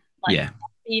marathon. Like Yeah.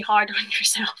 be hard on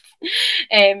yourself.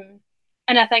 And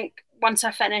I think once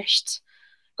I finished,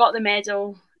 got the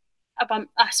medal,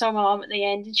 I saw my mom at the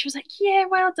end and she was like, "Yeah,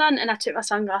 well done." And I took my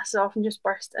sunglasses off and just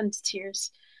burst into tears.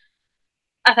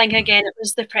 I think again it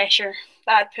was the pressure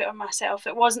that I'd put on myself.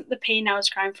 It wasn't the pain I was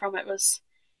crying from, it was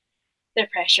the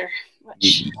pressure,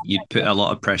 which You'd put a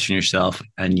lot of pressure on yourself,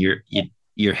 and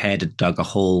your head had dug a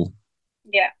hole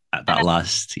yeah. at And that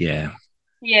last. Yeah.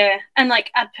 yeah, and like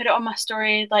I'd put it on my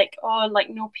story, like, oh, like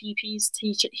no PPs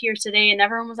here today, and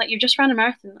everyone was like, "You just ran a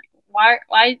marathon. Like, why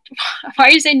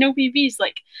are you saying no PPs?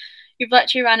 Like, you've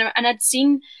literally ran a." And I'd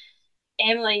seen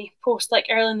Emily post like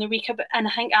early in the week about, and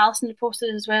I think Alison had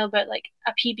posted as well, but like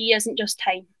a PB isn't just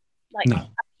time. Like No.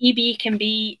 a PB can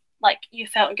be like you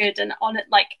felt good, and on it,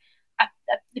 like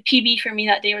the PB for me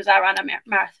that day was I ran a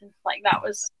marathon. Like that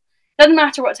was doesn't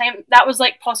matter what time. That was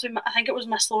like possibly I think it was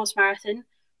my slowest marathon,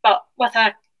 but with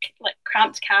a like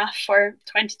cramped calf for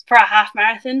 20 for a half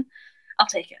marathon, I'll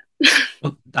take it.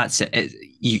 Well, that's it.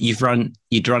 You'd run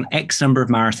X number of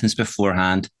marathons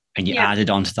beforehand, and you Yeah, added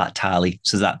onto that tally,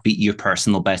 so that beat your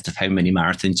personal best of how many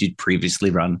marathons you'd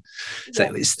previously run. So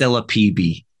yeah, it's still a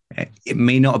PB. It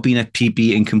may not have been a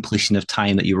PB in completion of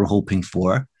time that you were hoping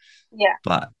for, yeah,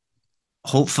 but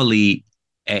hopefully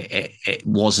it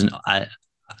wasn't an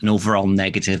overall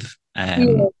negative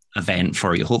yeah. event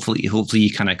for you. Hopefully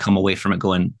you kind of come away from it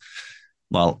going,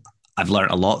 well, I've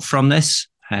learned a lot from this.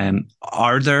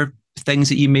 Are there things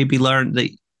that you maybe learned that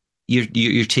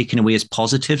you're taking away as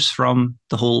positives from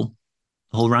the whole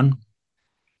run?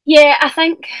 Yeah, I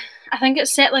think it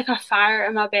set like a fire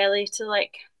in my belly to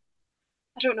like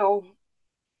I don't know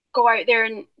go out there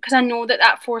and because I know that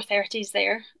that 4:30 is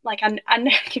there. Like I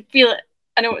can feel it.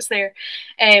 I know it's there.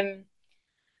 Um,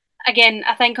 Again,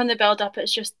 I think on the build up,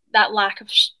 it's just that lack of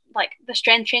like the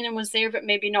strength training was there, but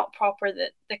maybe not proper.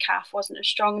 That the calf wasn't as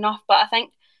strong enough. But I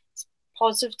think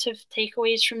positive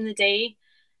takeaways from the day,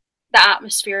 the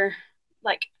atmosphere.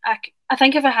 Like I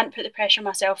think if I hadn't put the pressure on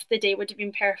myself, the day would have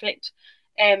been perfect.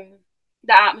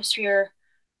 The atmosphere,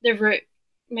 the route,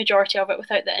 majority of it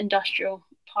without the industrial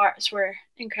parts were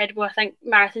incredible. I think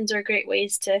marathons are great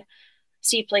ways to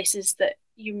see places that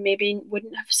you maybe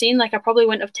wouldn't have seen. Like I probably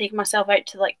wouldn't have taken myself out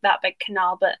to like that big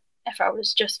canal, but if I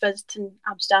was just visiting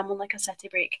Amsterdam on like a city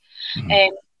break. Mhm.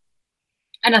 Um,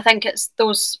 and I think it's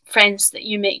those friends that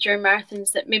you make during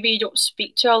marathons that maybe you don't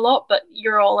speak to a lot, but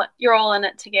you're all in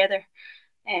it together.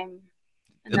 Um,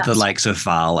 and The that's likes of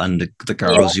Val and the yeah.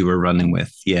 girls you were running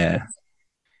with. Yeah.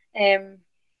 Um,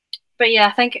 but yeah,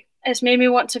 I think it's made me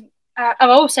want to. I've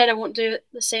always said I won't do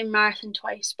the same marathon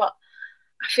twice, but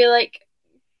I feel like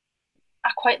I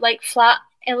quite like flat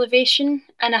elevation,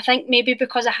 and I think maybe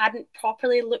because I hadn't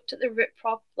properly looked at the route,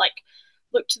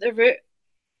 looked at the route,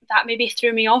 that maybe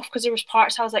threw me off because there was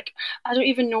parts I was like, I don't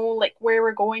even know like where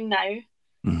we're going now. I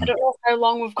Mhm. don't know how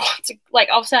long we've got to like.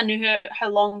 Obviously, I knew how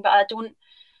long, but I don't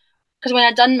because when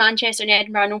I'd done Manchester and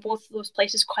Edinburgh, I know both of those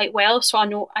places quite well. So I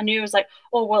knew I was like,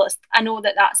 oh well, I know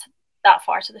that that's that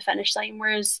far to the finish line.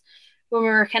 Whereas when we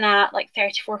were kind of at like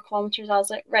 34 kilometers, I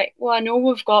was like, right, well, I know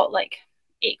we've got like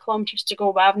 8 kilometers to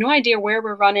go, but I have no idea where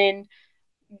we're running,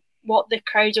 what the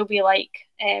crowds will be like.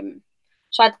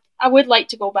 So I would like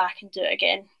to go back and do it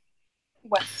again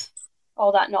with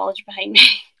all that knowledge behind me.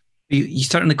 You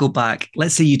starting to go back.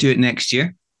 Let's say you do it next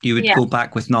year. You would Yeah. go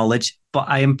back with knowledge, but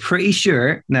I am pretty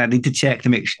sure. Now I need to check to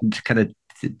kind of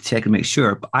check and make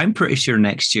sure. But I'm pretty sure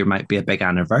next year might be a big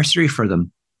anniversary for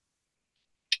them.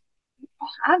 Oh,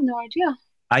 I have no idea.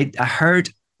 I heard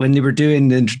when they were doing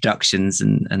the introductions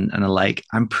and alike.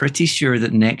 I'm pretty sure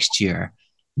that next year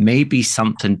may be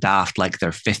something daft like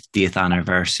their 50th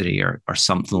anniversary or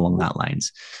something along that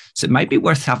lines. So it might be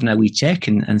worth having a wee check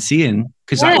and seeing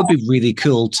because that Yeah. would be really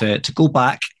cool to go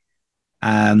back,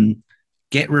 um,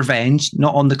 get revenge,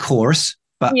 not on the course,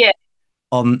 but Yeah.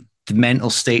 on the mental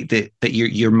state that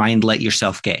your mind let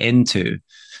yourself get into.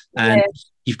 And Yeah.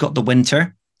 you've got the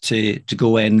winter to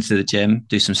go into the gym,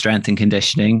 do some strength and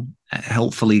conditioning,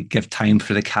 hopefully give time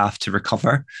for the calf to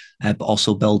recover, but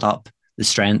also build up the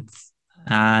strength.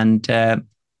 And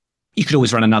you could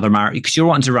always run another marathon because you're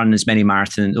wanting to run as many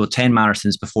marathons or 10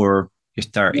 marathons before you're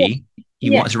Yeah. 30.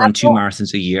 You Yeah. want to run I've two got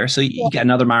marathons a year. So yeah. you get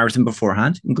another marathon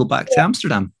beforehand and go back to Yeah.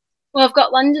 Amsterdam. Well, I've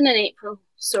got London in April, There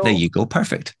so you go.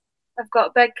 Perfect. I've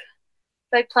got big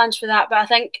plans for that. But I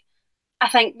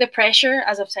think the pressure,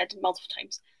 as I've said multiple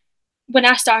times, when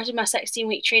I started my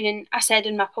 16-week training, I said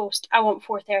in my post, I want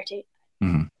 4:30.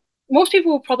 Mm-hmm. Most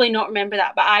people will probably not remember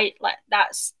that, but I like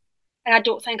that's. And I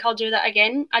don't think I'll do that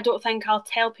again. I don't think I'll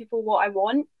tell people what I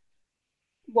want,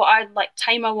 what I like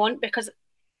time I want, because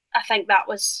I think that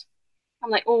was,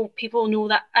 I'm like, oh, people know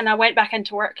that. And I went back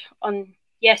into work on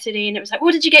yesterday and it was like,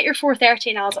 oh, did you get your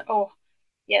 4:30? And I was like, oh,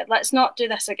 yeah, let's not do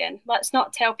this again. Let's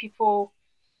not tell people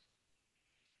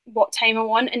what time I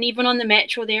want. And even on the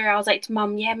metro there, I was like to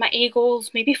mum, yeah, my A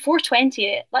goal's maybe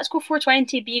 4:20. Let's go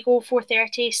 4:20, B goal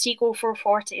 4:30, C goal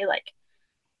 4:40. Like,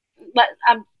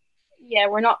 yeah,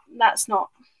 we're not, let's not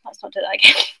do that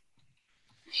again.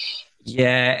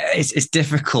 Yeah, it's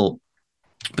difficult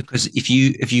because if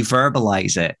you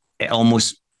verbalize it, it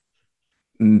almost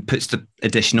puts the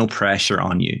additional pressure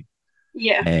on you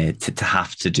Yeah. to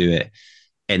have to do it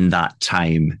in that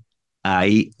time.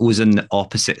 I was in the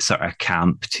opposite sort of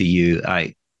camp to you.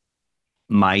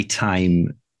 My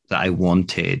time that I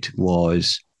wanted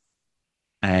was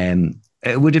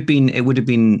it would have been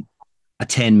a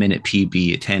 10-minute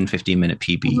PB, a 10-15 minute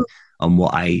PB on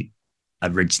what I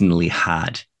originally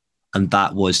had. And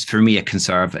that was for me a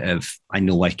conservative. I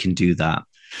know I can do that.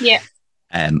 Yeah.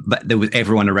 But there was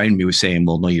everyone around me was saying,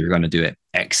 well, no, you're going to do it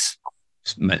X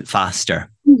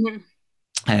faster. Mm-hmm.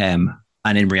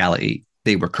 And in reality,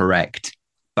 they were correct.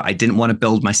 But I didn't want to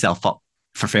build myself up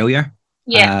for failure.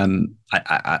 Yeah.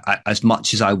 As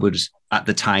much as I would at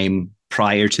the time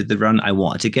prior to the run, I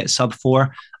wanted to get sub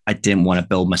 4. I didn't want to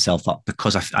build myself up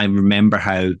because I remember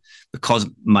because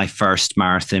my first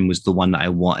marathon was the one that I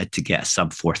wanted to get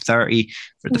sub 4:30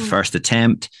 for the first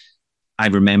attempt. I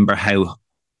remember how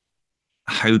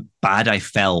bad I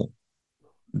felt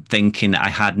thinking that I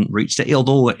hadn't reached it,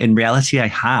 although in reality I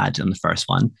had on the first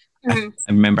one. I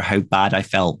remember how bad I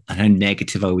felt and how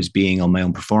negative I was being on my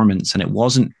own performance, and it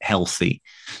wasn't healthy.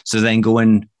 So then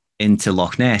going into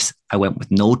Loch Ness, I went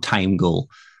with no time goal,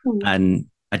 and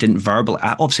I didn't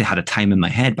I obviously had a time in my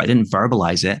head, but I didn't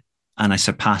verbalize it, and I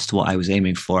surpassed what I was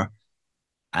aiming for.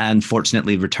 And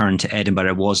fortunately, returned to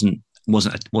Edinburgh wasn't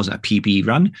a PB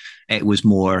run. It was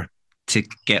more to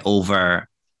get over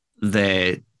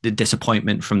the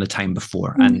disappointment from the time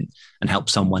before and help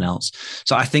someone else.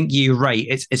 So I think you're right.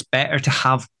 It's better to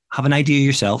have an idea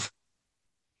yourself.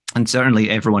 And certainly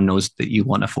everyone knows that you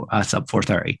want a sub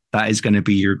 4:30. That is going to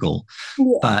be your goal.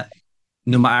 Yeah. But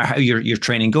no matter how your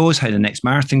training goes, how the next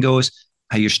marathon goes,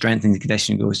 how your strength and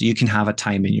conditioning goes, you can have a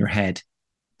time in your head.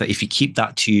 But if you keep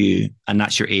that to you and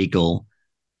that's your A goal,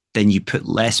 then you put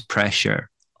less pressure.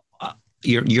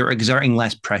 You're exerting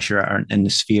less pressure in the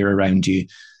sphere around you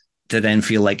to then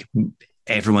feel like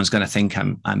everyone's going to think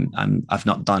I've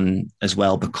not done as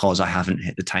well because I haven't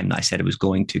hit the time that I said I was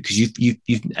going to, because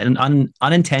you've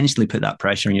unintentionally put that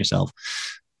pressure on yourself.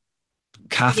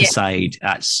 Calf aside,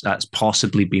 that's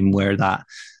possibly been where that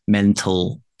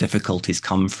mental difficulties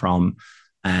come from.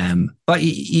 But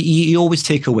you always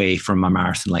take away from a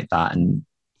marathon like that, and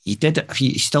you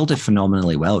still did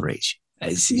phenomenally well, Rach.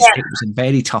 It was a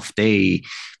very tough day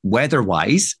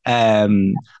weather-wise.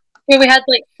 Yeah, we had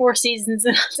like 4 seasons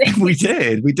in a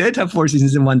day. We did have 4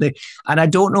 seasons in one day. And I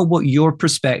don't know what your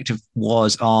perspective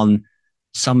was on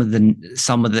some of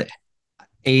the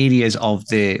areas of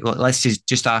let's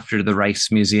just after the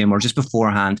Rice Museum or just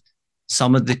beforehand.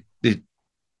 Some of the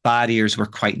barriers were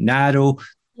quite narrow.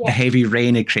 Yeah. The heavy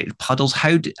rain had created puddles.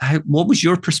 What was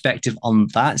your perspective on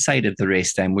that side of the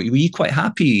race then? Were you quite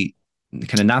happy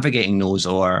kind of navigating those,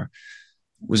 or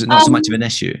was it not so much of an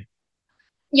issue?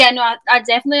 Yeah, no, I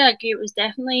definitely agree. It was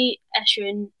definitely an issue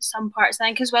in some parts, I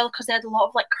think, as well, because they had a lot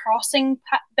of like crossing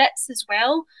bits as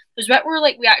well. There's a bit where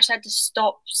like we actually had to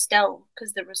stop still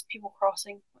because there was people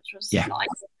crossing, which was not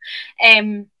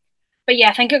ideal. But yeah,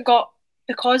 I think it got,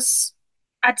 because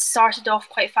I'd started off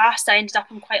quite fast, I ended up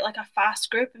in quite like a fast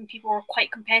group and people were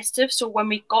quite competitive. So when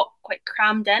we got quite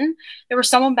crammed in, there was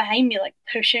someone behind me like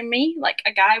pushing me, like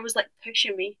a guy was like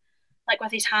pushing me like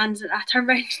with his hands, and I turned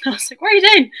around and I was like, what are you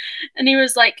doing? And he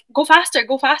was like, go faster.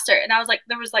 And I was like,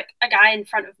 there was like a guy in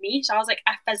front of me, so I was like,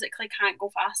 I physically can't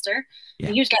go faster. Yeah.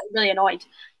 And he was getting really annoyed.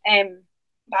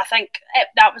 But I think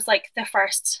that was like the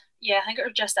first, I think it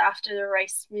was just after the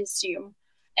Rice Museum.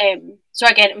 So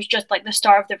again, it was just like the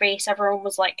start of the race. Everyone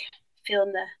was like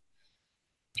feeling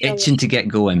itching to get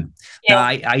going. Yeah. No,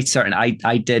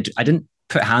 I didn't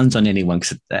put hands on anyone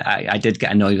because I did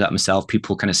get annoyed with that myself.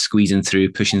 People kind of squeezing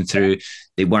through, pushing through.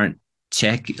 They weren't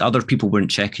other people weren't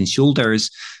checking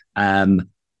shoulders.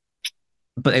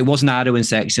 But it was narrow in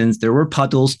sections. There were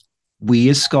puddles. We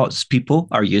as Scots people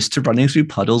are used to running through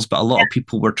puddles, but a lot of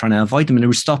people were trying to avoid them and they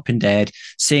were stopping dead.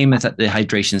 Same as at the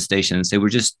hydration stations.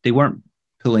 They weren't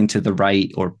pulling to the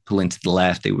right or pulling to the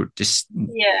left. They were just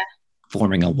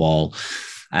forming a wall.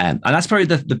 And that's probably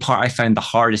the part I found the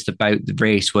hardest about the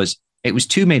race was it was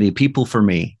too many people for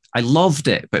me. I loved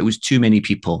it, but it was too many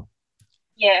people.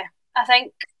 Yeah, I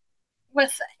think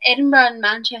with Edinburgh and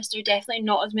Manchester, definitely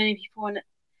not as many people, and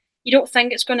you don't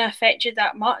think it's going to affect you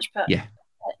that much, but Yeah.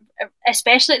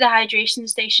 especially at the hydration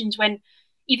stations, when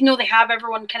even though they have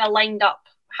everyone kind of lined up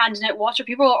handing out water,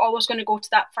 people are always going to go to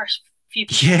that first few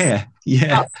people Yeah.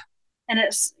 Yeah. up, and it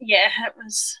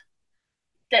was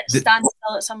that The,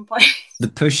 standstill at some point. the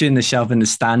pushing, the shoving, the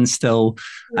standstill.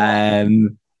 Yeah,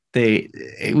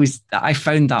 It was, I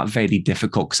found that very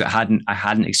difficult because I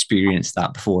hadn't experienced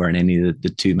that before in any of the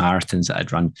two marathons that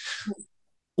I'd run.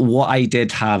 What I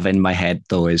did have in my head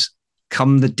though is,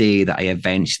 come the day that I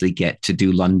eventually get to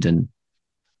do London,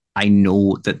 I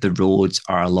know that the roads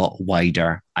are a lot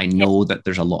wider. I yeah, know that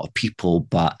there's a lot of people,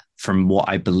 but from what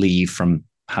I believe from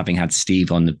having had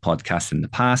Steve on the podcast in the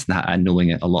past and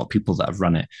knowing a lot of people that have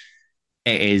run it,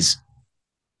 it is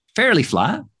fairly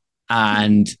flat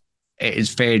and it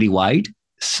is fairly wide.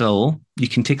 So you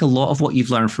can take a lot of what you've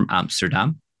learned from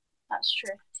Amsterdam that's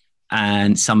true.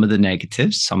 and some of the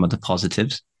negatives, some of the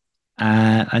positives.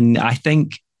 And I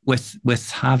think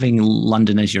with having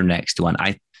London as your next one,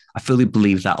 I fully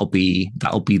believe that'll be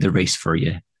the race for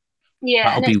you. Yeah,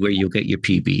 That'll and be it's where you'll get your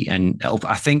PB, and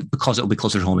I think because it'll be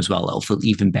closer to home as well, it'll feel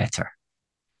even better.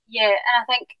 yeah, and I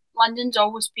think London's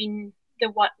always been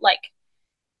the one like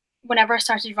whenever I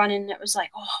started running, it was like,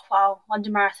 oh wow,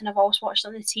 London Marathon. I've always watched it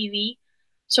on the TV,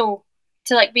 so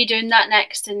to like be doing that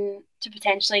next and to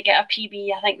potentially get a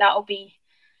PB, I think that'll be.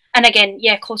 And again,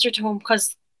 yeah, closer to home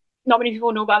because not many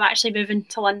people know, but I'm actually moving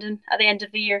to London at the end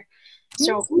of the year.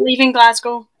 So leaving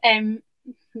Glasgow,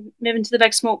 moving to the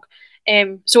Big Smoke,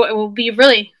 so it will be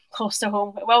really close to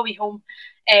home. It will be home,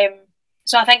 um,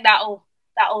 so I think that'll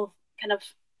kind of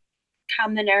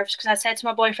calm the nerves because I said to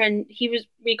my boyfriend,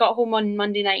 we got home on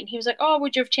Monday night and he was like, "Oh,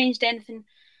 would you have changed anything?" And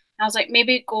I was like,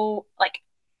 maybe go like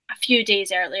a few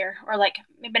days earlier or like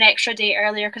maybe an extra day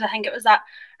earlier because I think it was that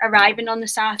arriving on the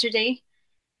Saturday,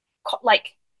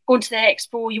 like going to the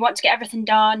expo, you want to get everything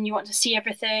done, you want to see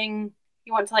everything,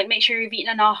 you want to like make sure you've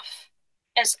eaten enough.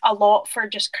 It's a lot for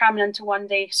just cramming into one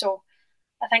day. So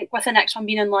I think with the next one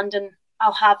being in London,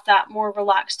 I'll have that more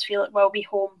relaxed feel. It will be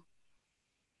home.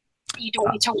 You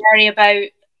don't need to worry about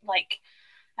like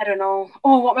I don't know.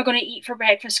 Oh, what am I going to eat for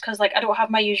breakfast? Because like I don't have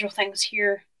my usual things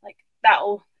here. Like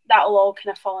that'll all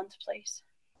kind of fall into place.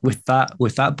 With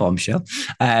that bombshell,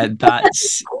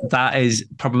 that is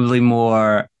probably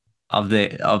more of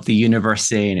the universe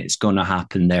saying it's going to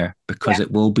happen there because Yeah,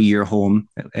 it will be your home.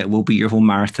 It will be your home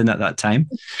marathon at that time.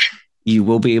 You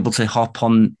will be able to hop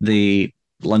on the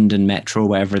London Metro,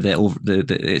 whatever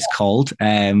it's called.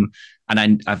 And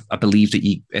I believe that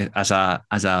you, as a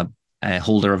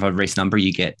holder of a race number,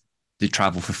 you get the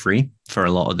travel for free for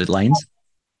a lot of the lines.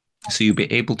 So you'll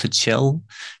be able to chill,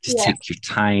 just yeah. take your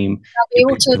time. I'll be You'll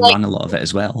be able able to to like run a lot of it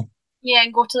as well. yeah,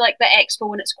 and go to like the expo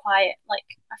when it's quiet. Like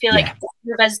I feel like Yeah. if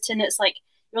you're visiting, it's like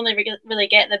you only really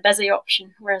get the busy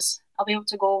option, whereas I'll be able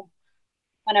to go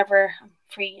whenever I'm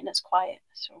free and it's quiet.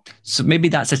 So So maybe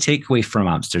that's a takeaway from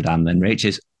Amsterdam then, Rach,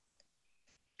 is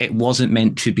it wasn't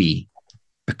meant to be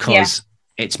yeah, because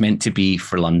it's meant to be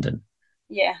for London.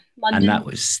 yeah, And London.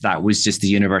 that was just the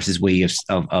universe's way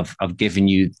of giving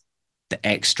you the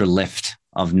extra lift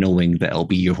of knowing that it'll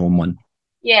be your home one.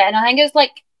 Yeah, and I think it's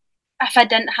like if I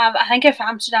didn't have, I think if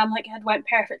Amsterdam like had went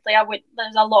perfectly, I would.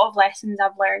 There's a lot of lessons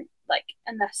I've learned like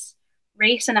in this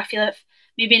race, and I feel if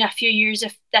maybe in a few years,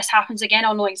 if this happens again,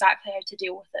 I'll know exactly how to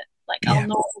deal with it. Like I'll Yeah.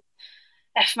 know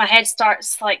if my head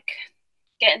starts like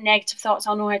getting negative thoughts,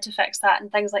 I'll know how to fix that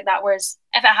and things like that. Whereas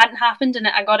if it hadn't happened and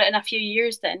I got it in a few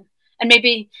years, then and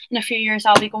maybe in a few years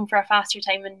I'll be going for a faster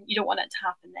time, and you don't want it to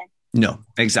happen then. No,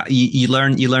 exactly. You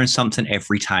learn something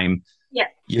every time. Yeah,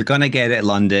 You're gonna get it at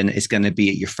London. It's gonna be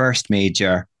at your first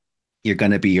major. You're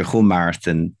gonna be your home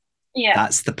marathon. yeah,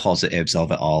 That's the positives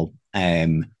of it all.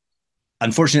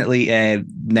 Unfortunately,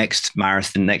 next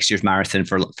year's marathon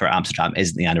for Amsterdam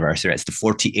isn't the anniversary. It's the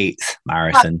 48th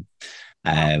marathon.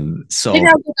 maybe So I'll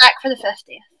go back for the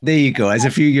 50th. there you go. It's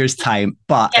a few years' time,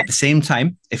 but Yeah, at the same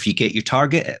time, if you get your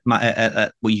target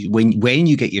when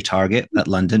you get your target at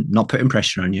London, not putting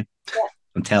pressure on you, yeah,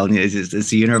 I'm telling you, it's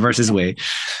the universe's way.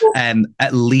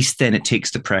 At least then it takes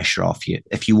the pressure off you.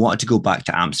 If you wanted to go back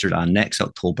to Amsterdam next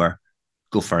October,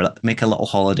 go for it. Make a little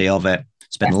holiday of it.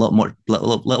 Spend yeah, a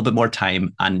little bit more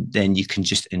time, and then you can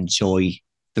just enjoy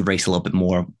the race a little bit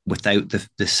more without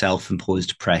the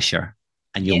self-imposed pressure.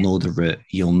 And you'll yeah, know the route.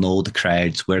 You'll know the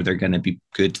crowds, where they're going to be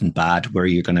good and bad, where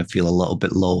you're going to feel a little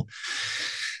bit low.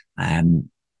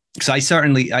 So I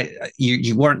certainly,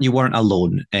 you weren't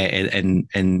alone, and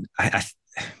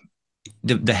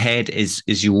the head is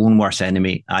your own worst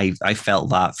enemy. I felt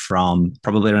that from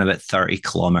probably around about 30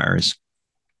 kilometers.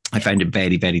 I found it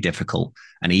very, very difficult.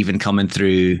 And even coming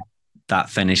through that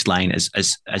finish line, as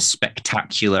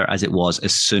spectacular as it was,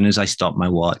 as soon as I stopped my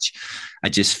watch, I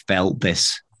just felt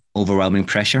this overwhelming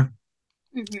pressure.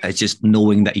 Mm-hmm. It's just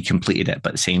knowing that you completed it, but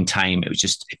at the same time,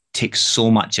 it takes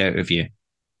so much out of you.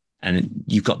 And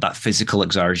you've got that physical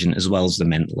exertion as well as the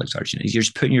mental exertion. You're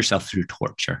just putting yourself through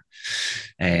torture.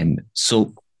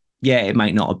 So yeah, it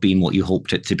might not have been what you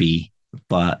hoped it to be,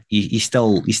 but you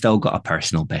still got a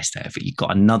personal best out of it. You've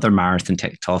got another marathon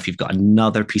ticked off. You've got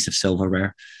another piece of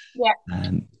silverware. Yeah.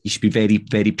 You should be very,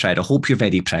 very proud. I hope you're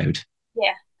very proud.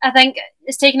 Yeah. I think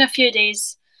it's taken a few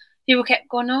days. People kept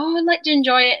going, "Oh, I'd like to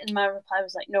enjoy it," and my reply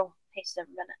was like, "No, taste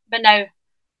every minute." But now,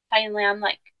 finally, I'm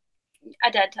like, I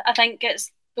did. I think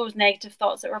it's those negative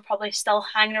thoughts that were probably still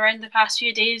hanging around the past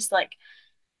few days. Like,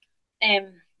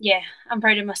 yeah, I'm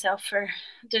proud of myself for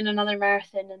doing another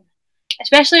marathon, and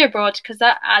especially abroad, because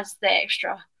that adds the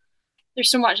extra.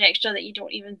 There's so much extra that you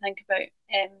don't even think about.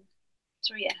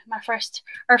 So yeah,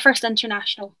 our first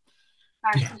international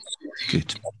Yeah, marathon.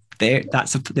 good.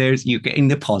 There's you're getting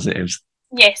the positives.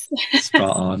 Yes.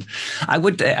 Spot on. I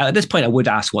would at this point I would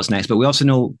ask what's next, but we also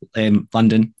know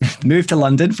London. Move to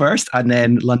London first, and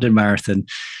then London Marathon.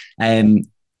 Um,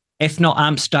 if not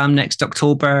Amsterdam next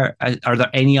October, are there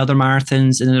any other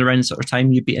marathons in and around sort of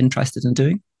time you'd be interested in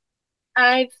doing?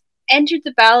 I've entered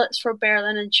the ballots for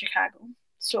Berlin and Chicago,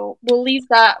 so we'll leave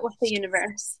that with the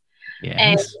universe. Um,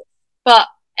 Yes, but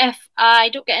if I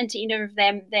don't get into either of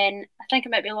them, then I think it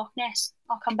might be Loch Ness.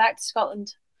 I'll come back to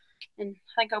Scotland, and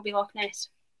I think I'll be Loch Ness.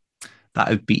 that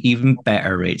would be even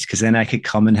better, Rach, because then I could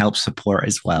come and help support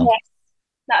as well. Yeah,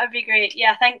 that would be great.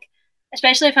 Yeah, I think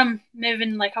especially if I'm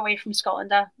moving like away from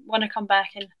Scotland, I want to come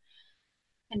back and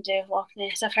do Loch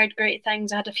Ness. I've heard great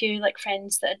things. I had a few like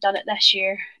friends that had done it this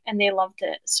year, and they loved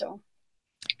it. So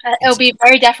it'll It's be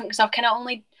very different because I've kind of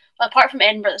only, well, apart from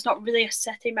Edinburgh, it's not really a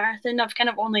city marathon. I've kind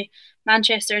of only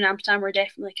Manchester and Amsterdam are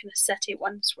definitely kind of city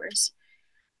ones, whereas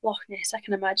Loch Ness, I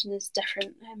can imagine, is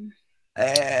different.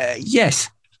 yes,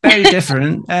 very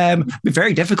different. Be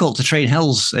very difficult to train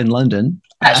hills in London.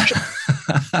 That's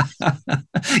true.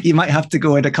 You might have to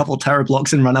go in a couple of tower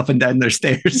blocks and run up and down their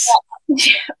stairs.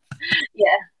 Yeah,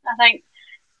 yeah. I think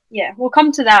yeah, we'll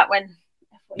come to that when.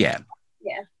 If we, Yeah.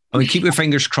 yeah. I mean, keep your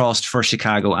fingers crossed for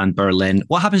Chicago and Berlin.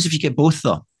 What happens if you get both,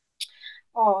 though?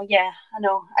 Oh yeah, I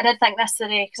know. I did think this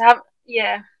today because I have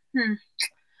yeah. I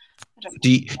don't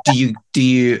know. Do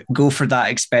you go for that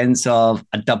expense of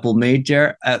a double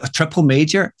major, a triple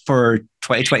major for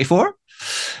 2024,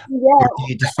 Yeah, or do you I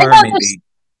think defer maybe?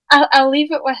 I'll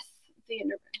leave it with the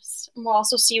universe, and we'll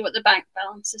also see what the bank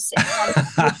balance is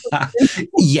saying.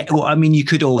 Yeah, well, I mean, you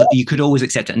could always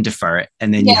accept it and defer it,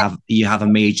 and then Yeah, you have a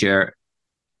major.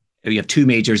 You have two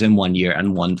majors in one year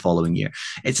and one following year.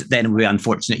 It's then it would be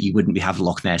unfortunate you wouldn't be having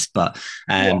Loch Ness, but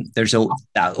yeah,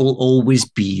 that will always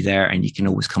be there, and you can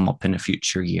always come up in a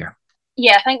future year.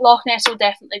 yeah. I think Loch Ness will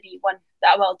definitely be one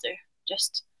that I will do.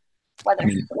 Just I whether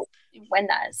mean, when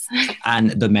that is. and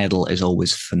the medal is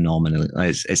always phenomenal.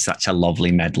 It's such a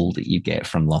lovely medal that you get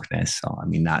from Loch Ness. So I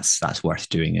mean, that's worth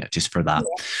doing it just for that.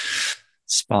 Yeah,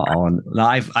 Spot on. No,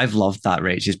 I've loved that,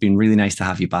 Rach. It's been really nice to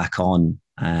have you back on.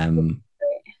 great.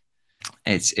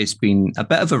 It's been a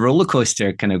bit of a roller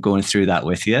coaster, kind of going through that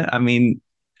with you. I mean,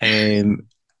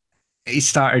 he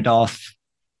started off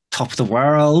top of the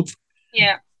world.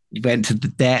 Yeah, You went to the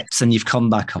depths, and you've come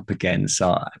back up again.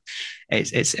 So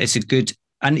it's a good.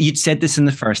 And you'd said this in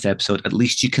the first episode. At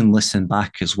least you can listen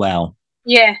back as well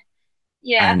yeah,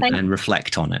 yeah. I think and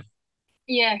reflect on it.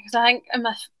 yeah, because I think in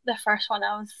the first one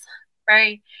I was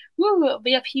very woo, it'll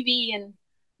be a PB, and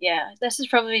yeah, this is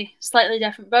probably slightly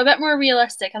different, but a bit more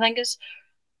realistic. I think it's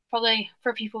probably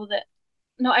for people that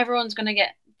not everyone's going to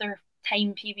get their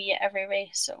time PB at every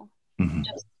race, so Mhm.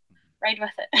 just ride with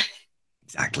it.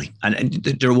 Exactly. And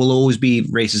there will always be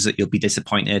races that you'll be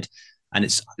disappointed, and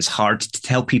it's hard to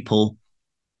tell people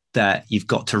that you've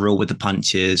got to roll with the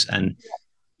punches, and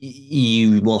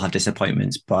you will have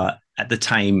disappointments, but at the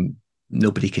time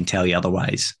nobody can tell you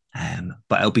otherwise.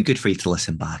 But it'll be good for you to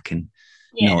listen back, and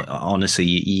Yeah, no, honestly,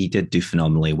 you did do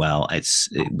phenomenally well. It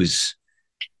was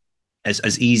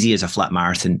as easy as a flat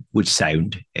marathon would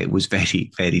sound. It was very,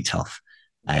 very tough.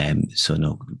 yeah, So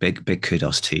no, big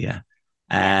kudos to you.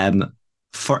 yeah,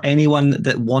 For anyone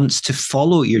that wants to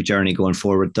follow your journey going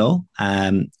forward, though,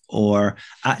 or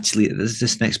actually,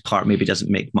 this next part maybe doesn't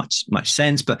make much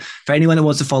sense. But for anyone that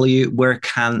wants to follow you, where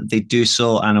can they do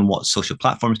so, and on what social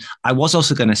platforms? I was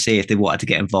also going to say if they wanted to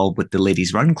get involved with the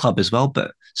Ladies Run Club as well,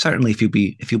 but certainly if you'll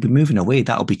be moving away,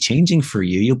 that'll be changing for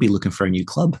you. You'll be looking for a new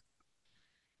club.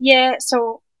 Yeah,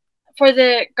 so for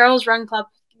the girls' run club,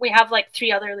 we have like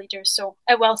three other leaders, so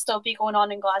it will still be going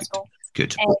on in Glasgow.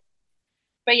 Good. Uh,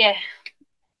 but yeah,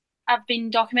 I've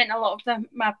been documenting a lot of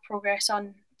my progress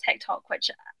on TikTok, which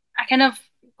I kind of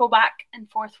go back and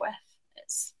forth with.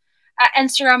 It's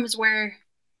Instagram is where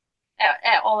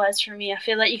it all is for me. I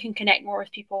feel like you can connect more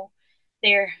with people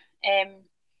there. Um,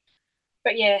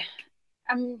 but yeah,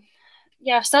 I'm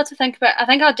I've still to think about. I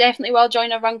think I'll definitely will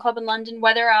join a run club in London.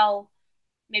 Whether I'll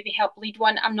maybe help lead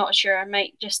one, I'm not sure. I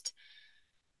might just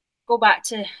go back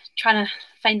to trying to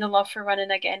find the love for running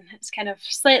again. It's kind of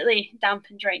slightly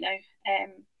dampened right now.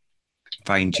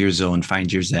 Find your zone,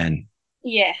 find your zen.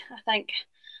 Yeah, I think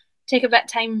take a bit of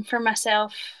time for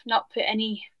myself, not put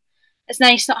any. It's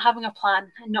nice not having a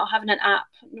plan and not having an app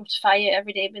notify you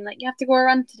every day, being like, you have to go a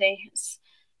run today. It's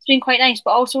been quite nice,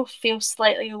 but also feel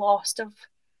slightly lost of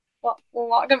what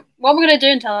am I going to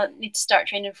do until I need to start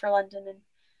training for London. And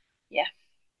yeah,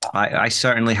 I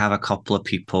certainly have a couple of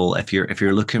people. If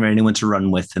you're looking for anyone to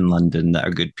run with in London that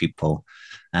are good people,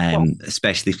 well,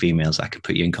 especially females, I can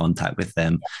put you in contact with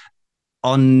them.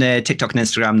 On TikTok and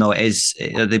Instagram, though,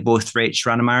 are they both Rach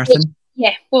ran a marathon?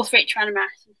 yeah, both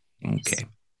RachRanAmsterdam. Okay.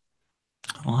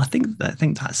 Well, I think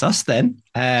that's us then.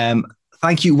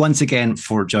 Thank you once again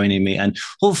for joining me, and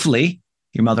hopefully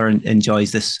your mother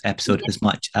enjoys this episode Yeah. as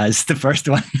much as the first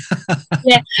one.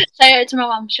 Yeah, shout out to my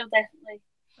mum. She'll definitely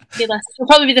be listening. She'll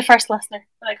probably be the first listener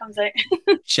when it comes out.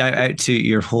 Shout out to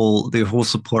the whole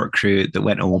support crew that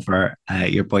went over,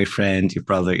 your boyfriend, your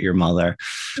brother, your mother.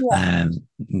 Yeah.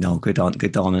 No, good on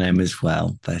them as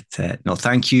well. But no,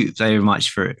 thank you very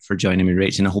much for joining me,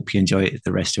 Rach, and I hope you enjoy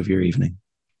the rest of your evening.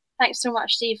 Thanks so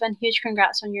much, Steve, and huge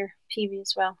congrats on your PB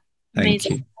as well. Thank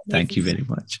Amazing. you. Thank you very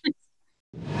much.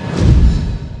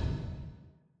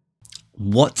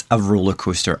 What a roller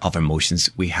coaster of emotions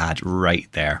we had right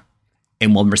there.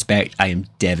 In one respect, I am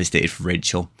devastated for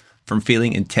Rachel, from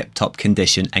feeling in tip-top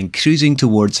condition and cruising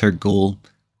towards her goal,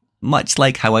 much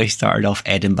like how I started off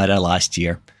Edinburgh last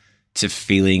year, to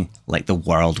feeling like the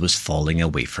world was falling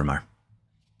away from her.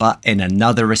 But in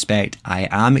another respect, I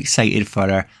am excited for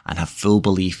her and have full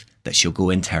belief that she'll go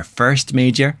into her first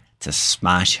major to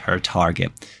smash her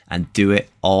target and do it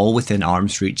all within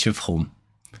arm's reach of home.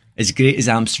 As great as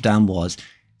Amsterdam was,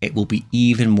 it will be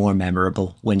even more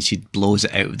memorable when she blows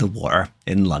it out of the water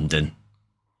in London.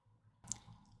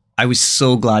 I was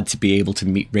so glad to be able to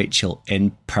meet Rachel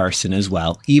in person as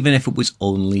well, even if it was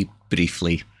only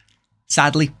briefly.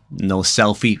 Sadly, no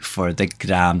selfie for the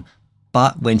gram,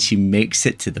 but when she makes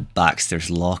it to the Baxter's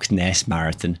Loch Ness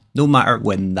Marathon, no matter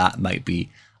when that might be,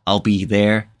 I'll be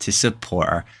there to support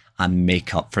her and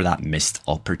make up for that missed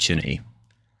opportunity.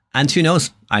 And who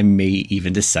knows, I may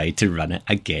even decide to run it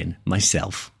again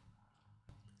myself.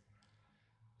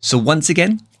 So once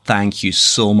again, thank you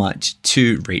so much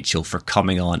to Rachel for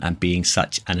coming on and being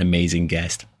such an amazing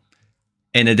guest.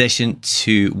 In addition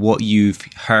to what you've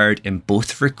heard in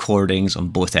both recordings on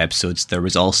both episodes, there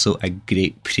was also a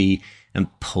great pre and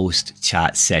post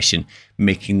chat session,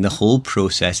 making the whole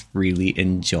process really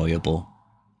enjoyable.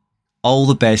 All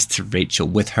the best to Rachel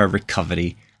with her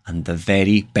recovery and the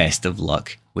very best of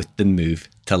luck with the move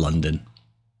to London.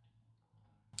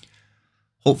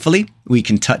 Hopefully, we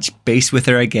can touch base with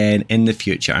her again in the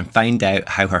future and find out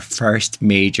how her first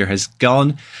major has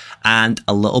gone and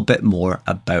a little bit more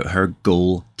about her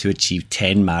goal to achieve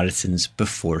 10 marathons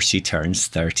before she turns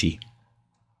 30.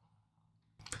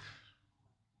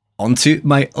 On to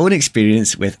my own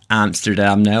experience with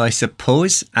Amsterdam now, I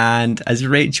suppose. And as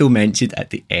Rachel mentioned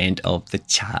at the end of the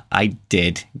chat, I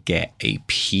did get a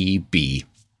PB.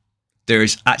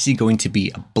 There's actually going to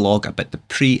be a blog about the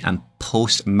pre and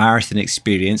post marathon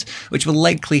experience, which will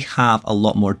likely have a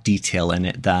lot more detail in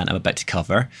it than I'm about to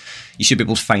cover. You should be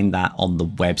able to find that on the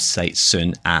website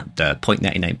soon at the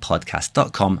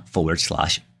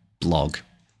point99podcast.com/blog.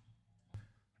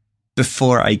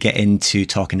 Before I get into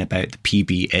talking about the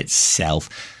PB itself,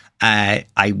 I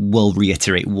will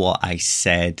reiterate what I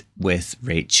said with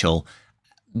Rachel.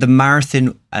 The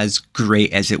marathon, as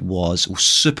great as it was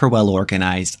super well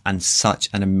organised and such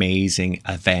an amazing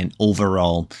event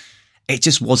overall. It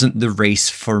just wasn't the race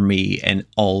for me in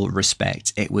all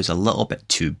respects. It was a little bit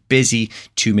too busy,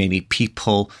 too many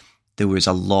people. There was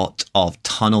a lot of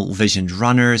tunnel visioned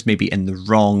runners, maybe in the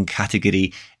wrong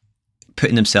category,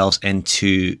 putting themselves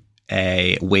into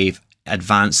a wave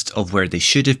advanced of where they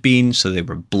should have been, so they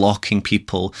were blocking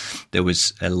people. There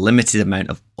was a limited amount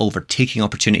of overtaking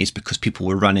opportunities because people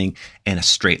were running in a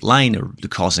straight line or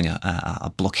causing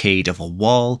a blockade of a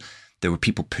wall. There were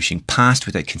people pushing past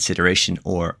without consideration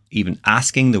or even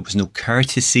asking. There was no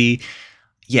courtesy.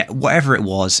 Yeah, whatever it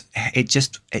was, it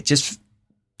just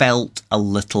felt a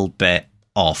little bit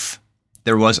off.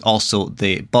 There was also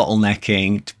the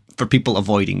bottlenecking for people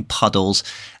avoiding puddles,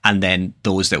 and then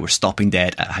those that were stopping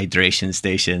dead at hydration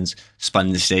stations,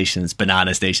 sponge stations,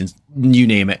 banana stations, you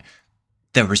name it.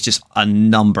 There was just a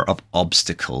number of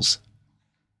obstacles.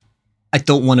 I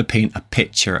don't want to paint a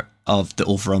picture of the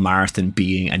overall marathon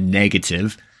being a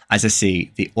negative. As I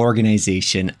say, the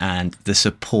organisation and the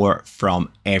support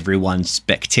from everyone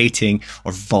spectating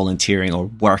or volunteering or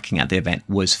working at the event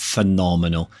was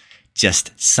phenomenal.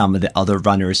 Just some of the other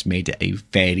runners made it a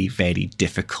very, very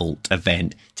difficult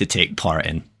event to take part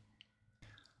in.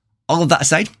 All of that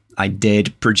aside, I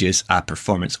did produce a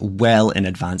performance well in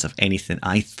advance of anything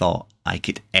I thought I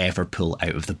could ever pull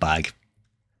out of the bag.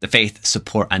 The faith,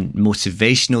 support and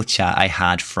motivational chat I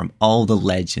had from all the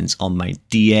legends on my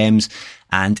DMs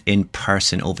and in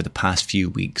person over the past few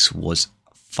weeks was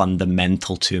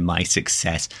fundamental to my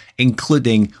success,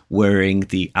 including wearing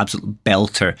the absolute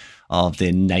belter of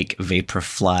the Nike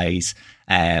Vaporflies.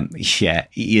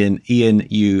 Ian,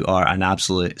 you are an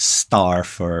absolute star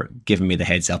for giving me the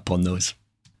heads up on those.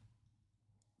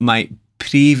 My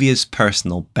previous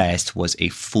personal best was a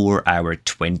 4-hour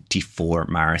 24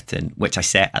 marathon, which I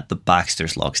set at the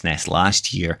Baxter's Lochs Ness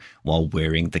last year while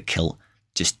wearing the kilt,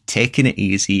 just taking it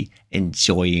easy,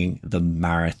 enjoying the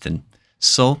marathon.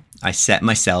 So I set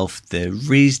myself the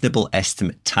reasonable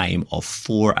estimate time of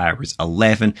 4 hours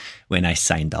 11 when I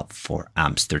signed up for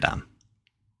Amsterdam.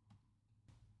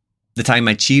 The time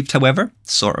I achieved, however,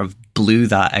 sort of blew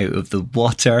that out of the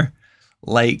water.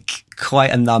 Like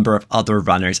quite a number of other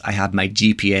runners, I had my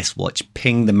GPS watch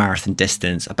ping the marathon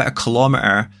distance about a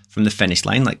kilometre from the finish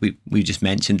line, like we just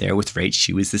mentioned there with Rach.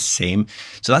 She was the same.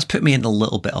 So that's put me in a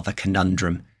little bit of a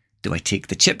conundrum. Do I take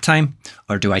the chip time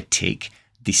or do I take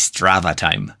the Strava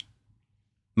time?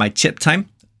 My chip time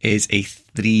is a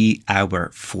 3-hour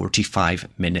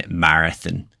 45-minute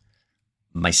marathon.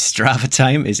 My Strava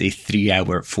time is a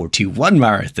 3-hour 41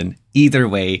 marathon. Either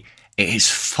way, it is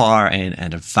far in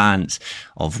advance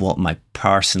of what my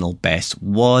personal best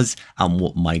was and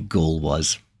what my goal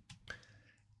was.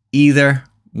 Either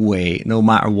way, no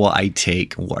matter what I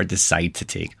take, what I decide to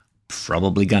take,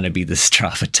 probably going to be the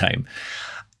Strava time.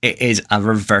 It is a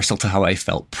reversal to how I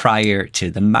felt prior to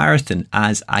the marathon,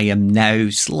 as I am now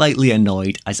slightly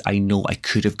annoyed as I know I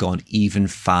could have gone even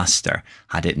faster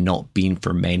had it not been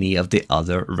for many of the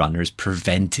other runners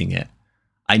preventing it.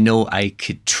 I know I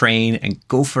could train and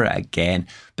go for it again,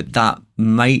 but that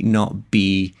might not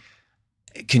be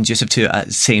conducive to it at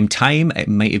the same time. It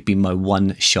might have been my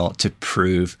one shot to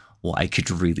prove what I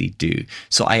could really do.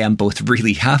 So I am both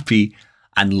really happy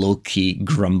and low-key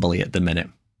grumbly at the minute.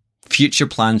 Future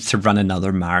plans to run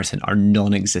another marathon are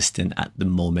non-existent at the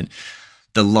moment.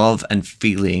 The love and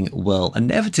feeling will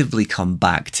inevitably come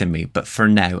back to me, but for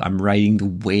now I'm riding the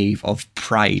wave of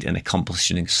pride in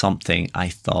accomplishing something I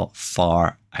thought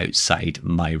far outside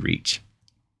my reach.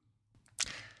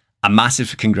 A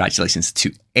massive congratulations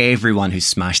to everyone who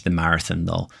smashed the marathon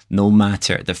though. No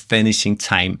matter the finishing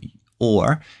time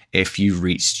or if you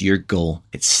reached your goal,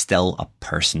 it's still a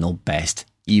personal best.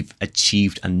 You've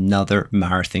achieved another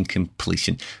marathon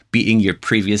completion, beating your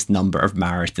previous number of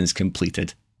marathons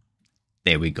completed.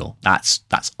 There we go. That's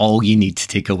all you need to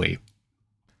take away.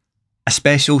 A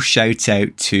special shout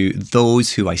out to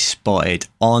those who I spotted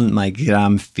on my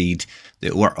gram feed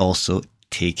that were also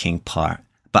taking part,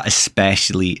 but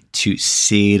especially to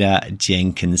Sarah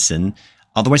Jenkinson,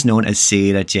 otherwise known as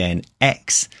Sarah Gen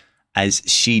X, as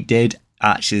she did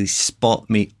actually spot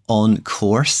me on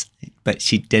course, but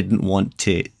she didn't want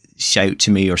to shout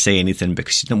to me or say anything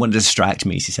because she didn't want to distract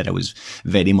me. She said I was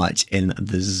very much in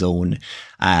the zone.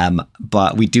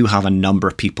 But we do have a number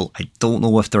of people. I don't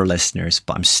know if they're listeners,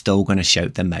 but I'm still going to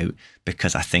shout them out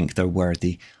because I think they're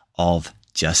worthy of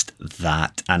just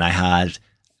that. And I had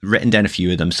written down a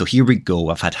few of them. So here we go.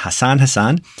 I've had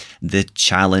Hassan, the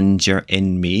challenger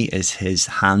in me is his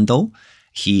handle.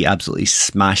 He absolutely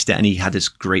smashed it and he had this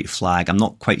great flag. I'm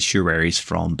not quite sure where he's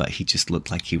from, but he just looked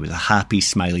like he was a happy,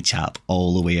 smiley chap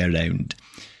all the way around.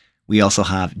 We also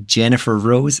have Jennifer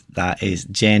Rose. That is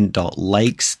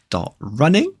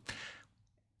jen.likes.running.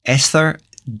 Esther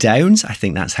Downs. I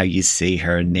think that's how you say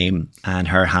her name. And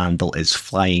her handle is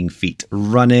Flying Feet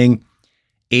Running.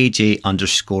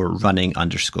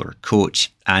 AJ_running_coach.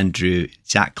 Andrew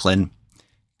Jacqueline.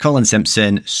 Colin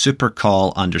Simpson.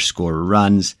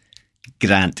 Supercall_runs.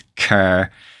 Grant Kerr,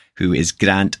 who is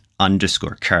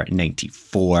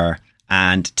Grant_Kerr94,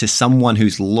 and to someone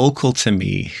who's local to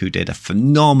me who did a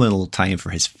phenomenal time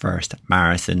for his first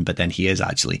marathon, but then he is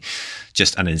actually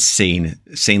just an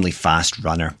insanely fast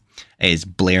runner, is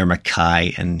Blair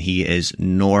Mackay, and he is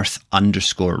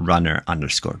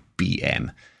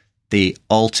North_runner_BM. They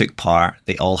all took part.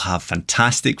 They all have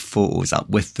fantastic photos up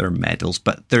with their medals,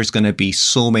 but there's going to be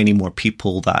so many more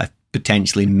people that I've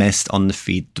potentially missed on the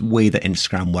feed, the way that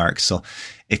Instagram works. So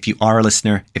if you are a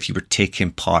listener, if you were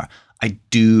taking part, I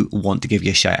do want to give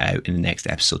you a shout out in the next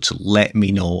episode. So let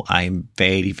me know. I'm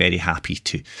very, very happy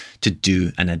to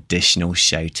do an additional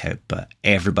shout out. But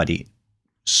everybody,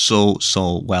 so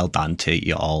well done to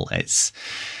you all. It's,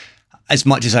 as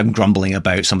much as I'm grumbling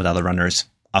about some of the other runners,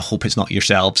 I hope it's not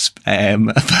yourselves.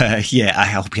 But yeah, I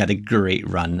hope you had a great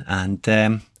run. And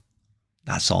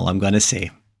that's all I'm going to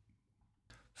say.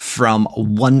 From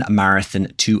one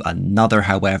marathon to another,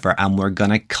 however, and we're going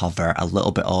to cover a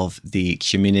little bit of the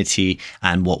community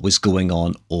and what was going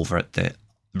on over the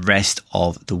rest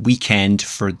of the weekend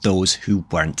for those who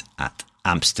weren't at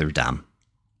Amsterdam.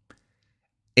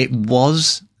 It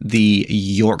was the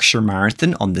Yorkshire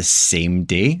Marathon on the same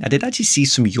day. I did actually see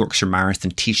some Yorkshire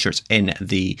Marathon t-shirts in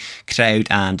the crowd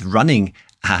and running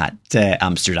at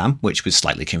Amsterdam, which was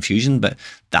slightly confusing, but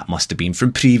that must have been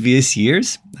from previous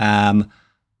years.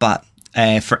 But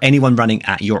for anyone running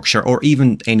at Yorkshire, or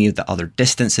even any of the other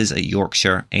distances at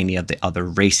Yorkshire, any of the other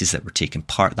races that were taking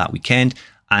part that weekend,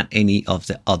 and any of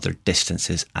the other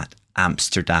distances at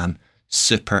Amsterdam,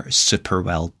 super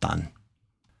well done.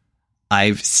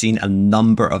 I've seen a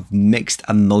number of mixed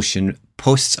emotion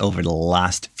posts over the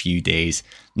last few days,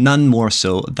 none more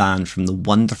so than from the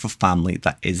wonderful family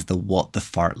that is the What the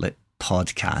Fartlek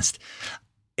podcast.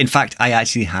 In fact, I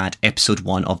actually had episode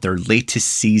 1 of their latest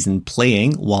season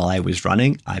playing while I was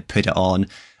running. I put it on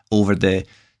over the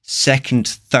second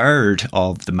third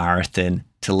of the marathon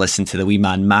to listen to the wee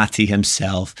man Matty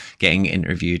himself getting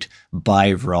interviewed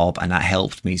by Rob, and that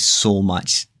helped me so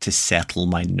much to settle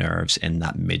my nerves in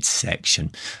that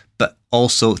midsection. But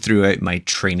also throughout my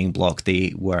training block,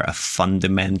 they were a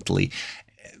fundamentally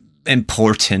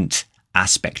important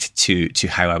aspect to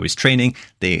how I was training.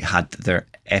 They had their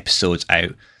episodes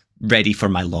out ready for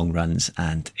my long runs,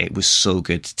 and it was so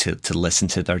good to listen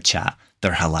to their chat,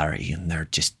 their hilarity, and their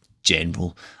just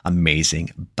general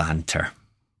amazing banter.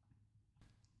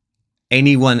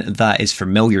 Anyone that is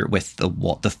familiar with the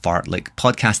What the Fartlek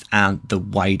podcast and the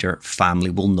wider family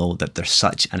will know that they're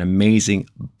such an amazing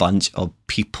bunch of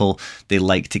people. They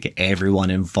like to get everyone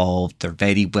involved. They're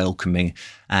very welcoming,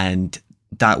 and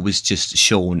that was just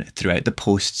shown throughout the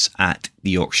posts at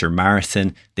the Yorkshire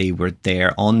Marathon. They were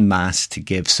there en masse to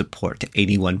give support to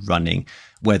anyone running,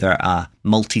 whether a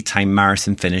multi-time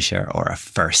marathon finisher or a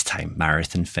first-time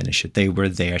marathon finisher. They were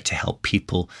there to help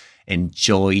people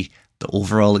enjoy the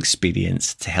overall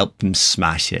experience, to help them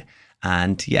smash it.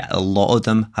 And yeah, a lot of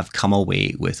them have come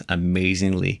away with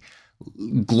amazingly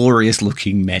glorious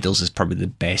looking medals, is probably the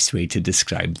best way to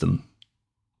describe them.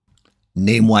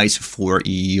 Name-wise for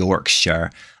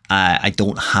Yorkshire, I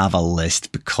don't have a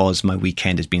list because my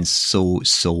weekend has been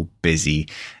so busy,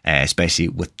 especially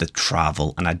with the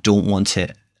travel, and I don't want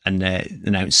to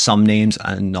announce some names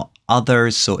and not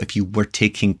others. So if you were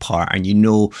taking part and you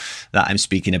know that I'm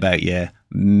speaking about you,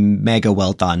 mega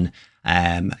well done.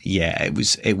 Yeah,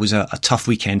 it was a tough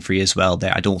weekend for you as well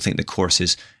there. I don't think the course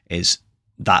is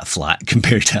that flat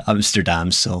compared to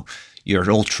Amsterdam, so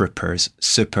you're all troopers.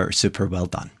 Super well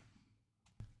done.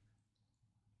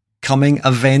 Coming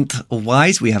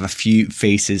event-wise, we have a few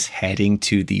faces heading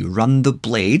to the Run the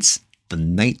Blades, the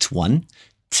night one,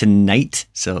 tonight,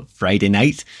 so Friday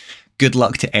night. Good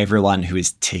luck to everyone who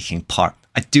is taking part.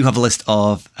 I do have a list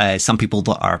of some people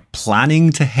that are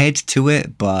planning to head to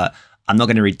it, but I'm not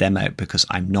going to read them out because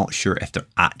I'm not sure if they're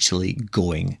actually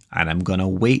going. And I'm going to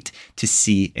wait to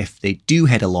see if they do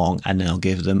head along, and then I'll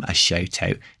give them a shout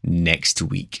out next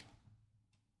week.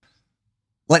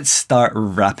 Let's start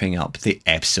wrapping up the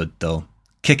episode though,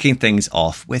 kicking things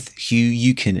off with who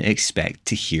you can expect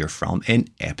to hear from in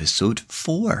episode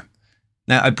 4.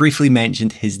 Now, I briefly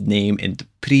mentioned his name in the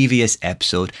previous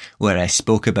episode where I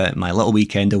spoke about my little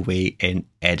weekend away in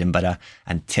Edinburgh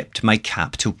and tipped my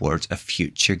cap towards a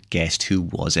future guest who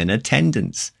was in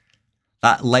attendance.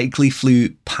 That likely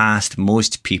flew past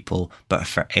most people, but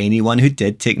for anyone who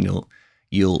did take note,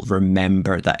 you'll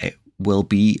remember that it will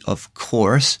be, of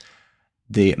course,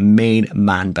 the main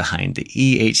man behind the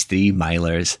EH3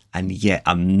 milers, and yet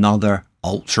another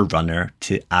ultra runner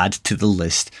to add to the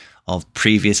list of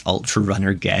previous ultra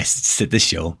runner guests to the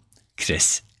show,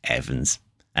 Chris Evans.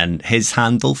 And his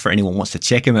handle, for anyone who wants to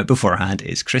check him out beforehand,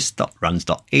 is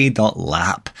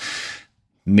chris.runs.a.lap.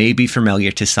 May be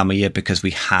familiar to some of you because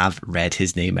we have read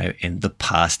his name out in the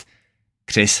past.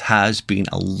 Chris has been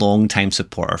a long-time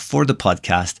supporter for the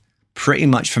podcast, pretty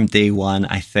much from day one,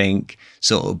 I think.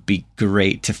 So it would be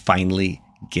great to finally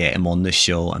get him on the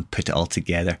show and put it all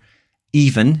together.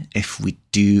 Even if we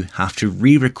do have to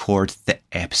re-record the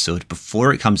episode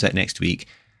before it comes out next week,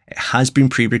 it has been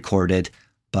pre-recorded,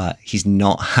 but he's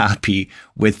not happy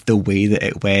with the way that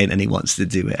it went and he wants to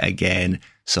do it again.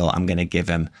 So I'm going to give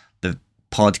him the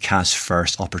podcast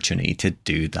first opportunity to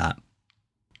do that.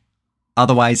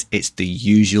 Otherwise, it's the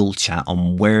usual chat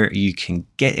on where you can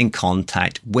get in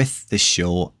contact with the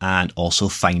show and also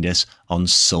find us on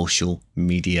social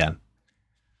media.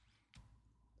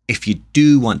 If you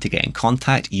do want to get in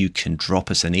contact, you can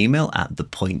drop us an email at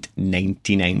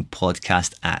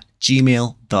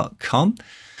thepoint99podcast@gmail.com.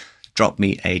 Drop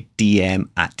me a DM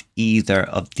at either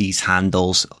of these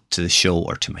handles to the show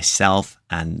or to myself,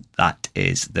 and that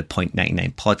is the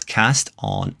Point99 Podcast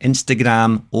on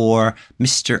Instagram or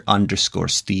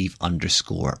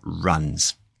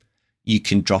Mr_Steve_runs. You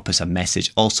can drop us a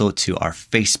message also to our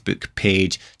Facebook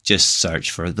page. Just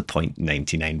search for the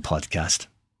Point99 Podcast.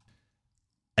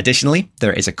 Additionally,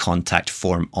 there is a contact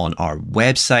form on our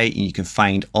website, and you can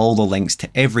find all the links to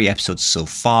every episode so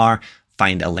far,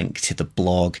 find a link to the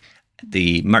blog,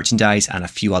 the merchandise, and a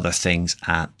few other things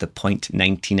at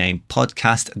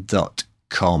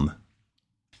thepoint99podcast.com.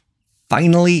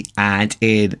 Finally, and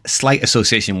in slight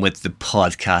association with the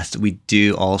podcast, we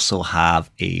do also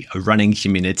have a running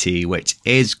community which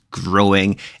is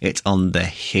growing. It's on the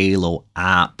Halo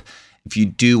app. If you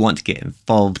do want to get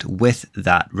involved with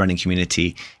that running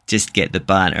community, just get the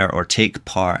banner or take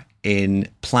part in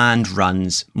planned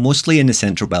runs, mostly in the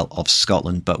central belt of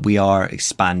Scotland, but we are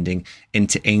expanding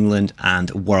into England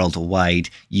and worldwide.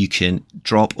 You can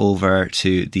drop over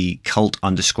to the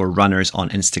cult_runners on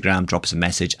Instagram, drop us a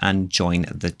message and join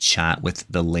the chat with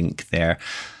the link there.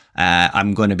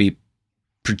 I'm going to be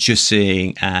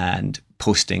producing and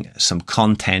posting some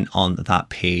content on that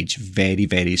page very,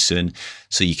 very soon,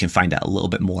 so you can find out a little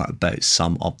bit more about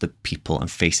some of the people and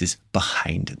faces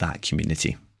behind that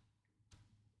community.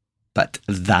 But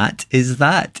that is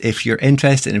that. If you're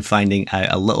interested in finding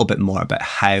out a little bit more about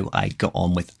how I got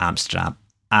on with Amsterdam,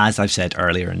 as I've said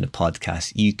earlier in the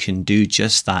podcast, you can do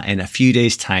just that in a few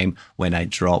days' time when I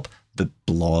drop the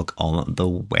blog on the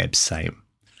website.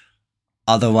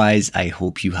 Otherwise, I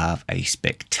hope you have a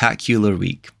spectacular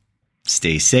week.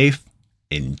 Stay safe,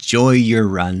 enjoy your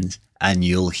runs, and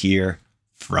you'll hear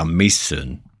from me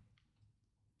soon.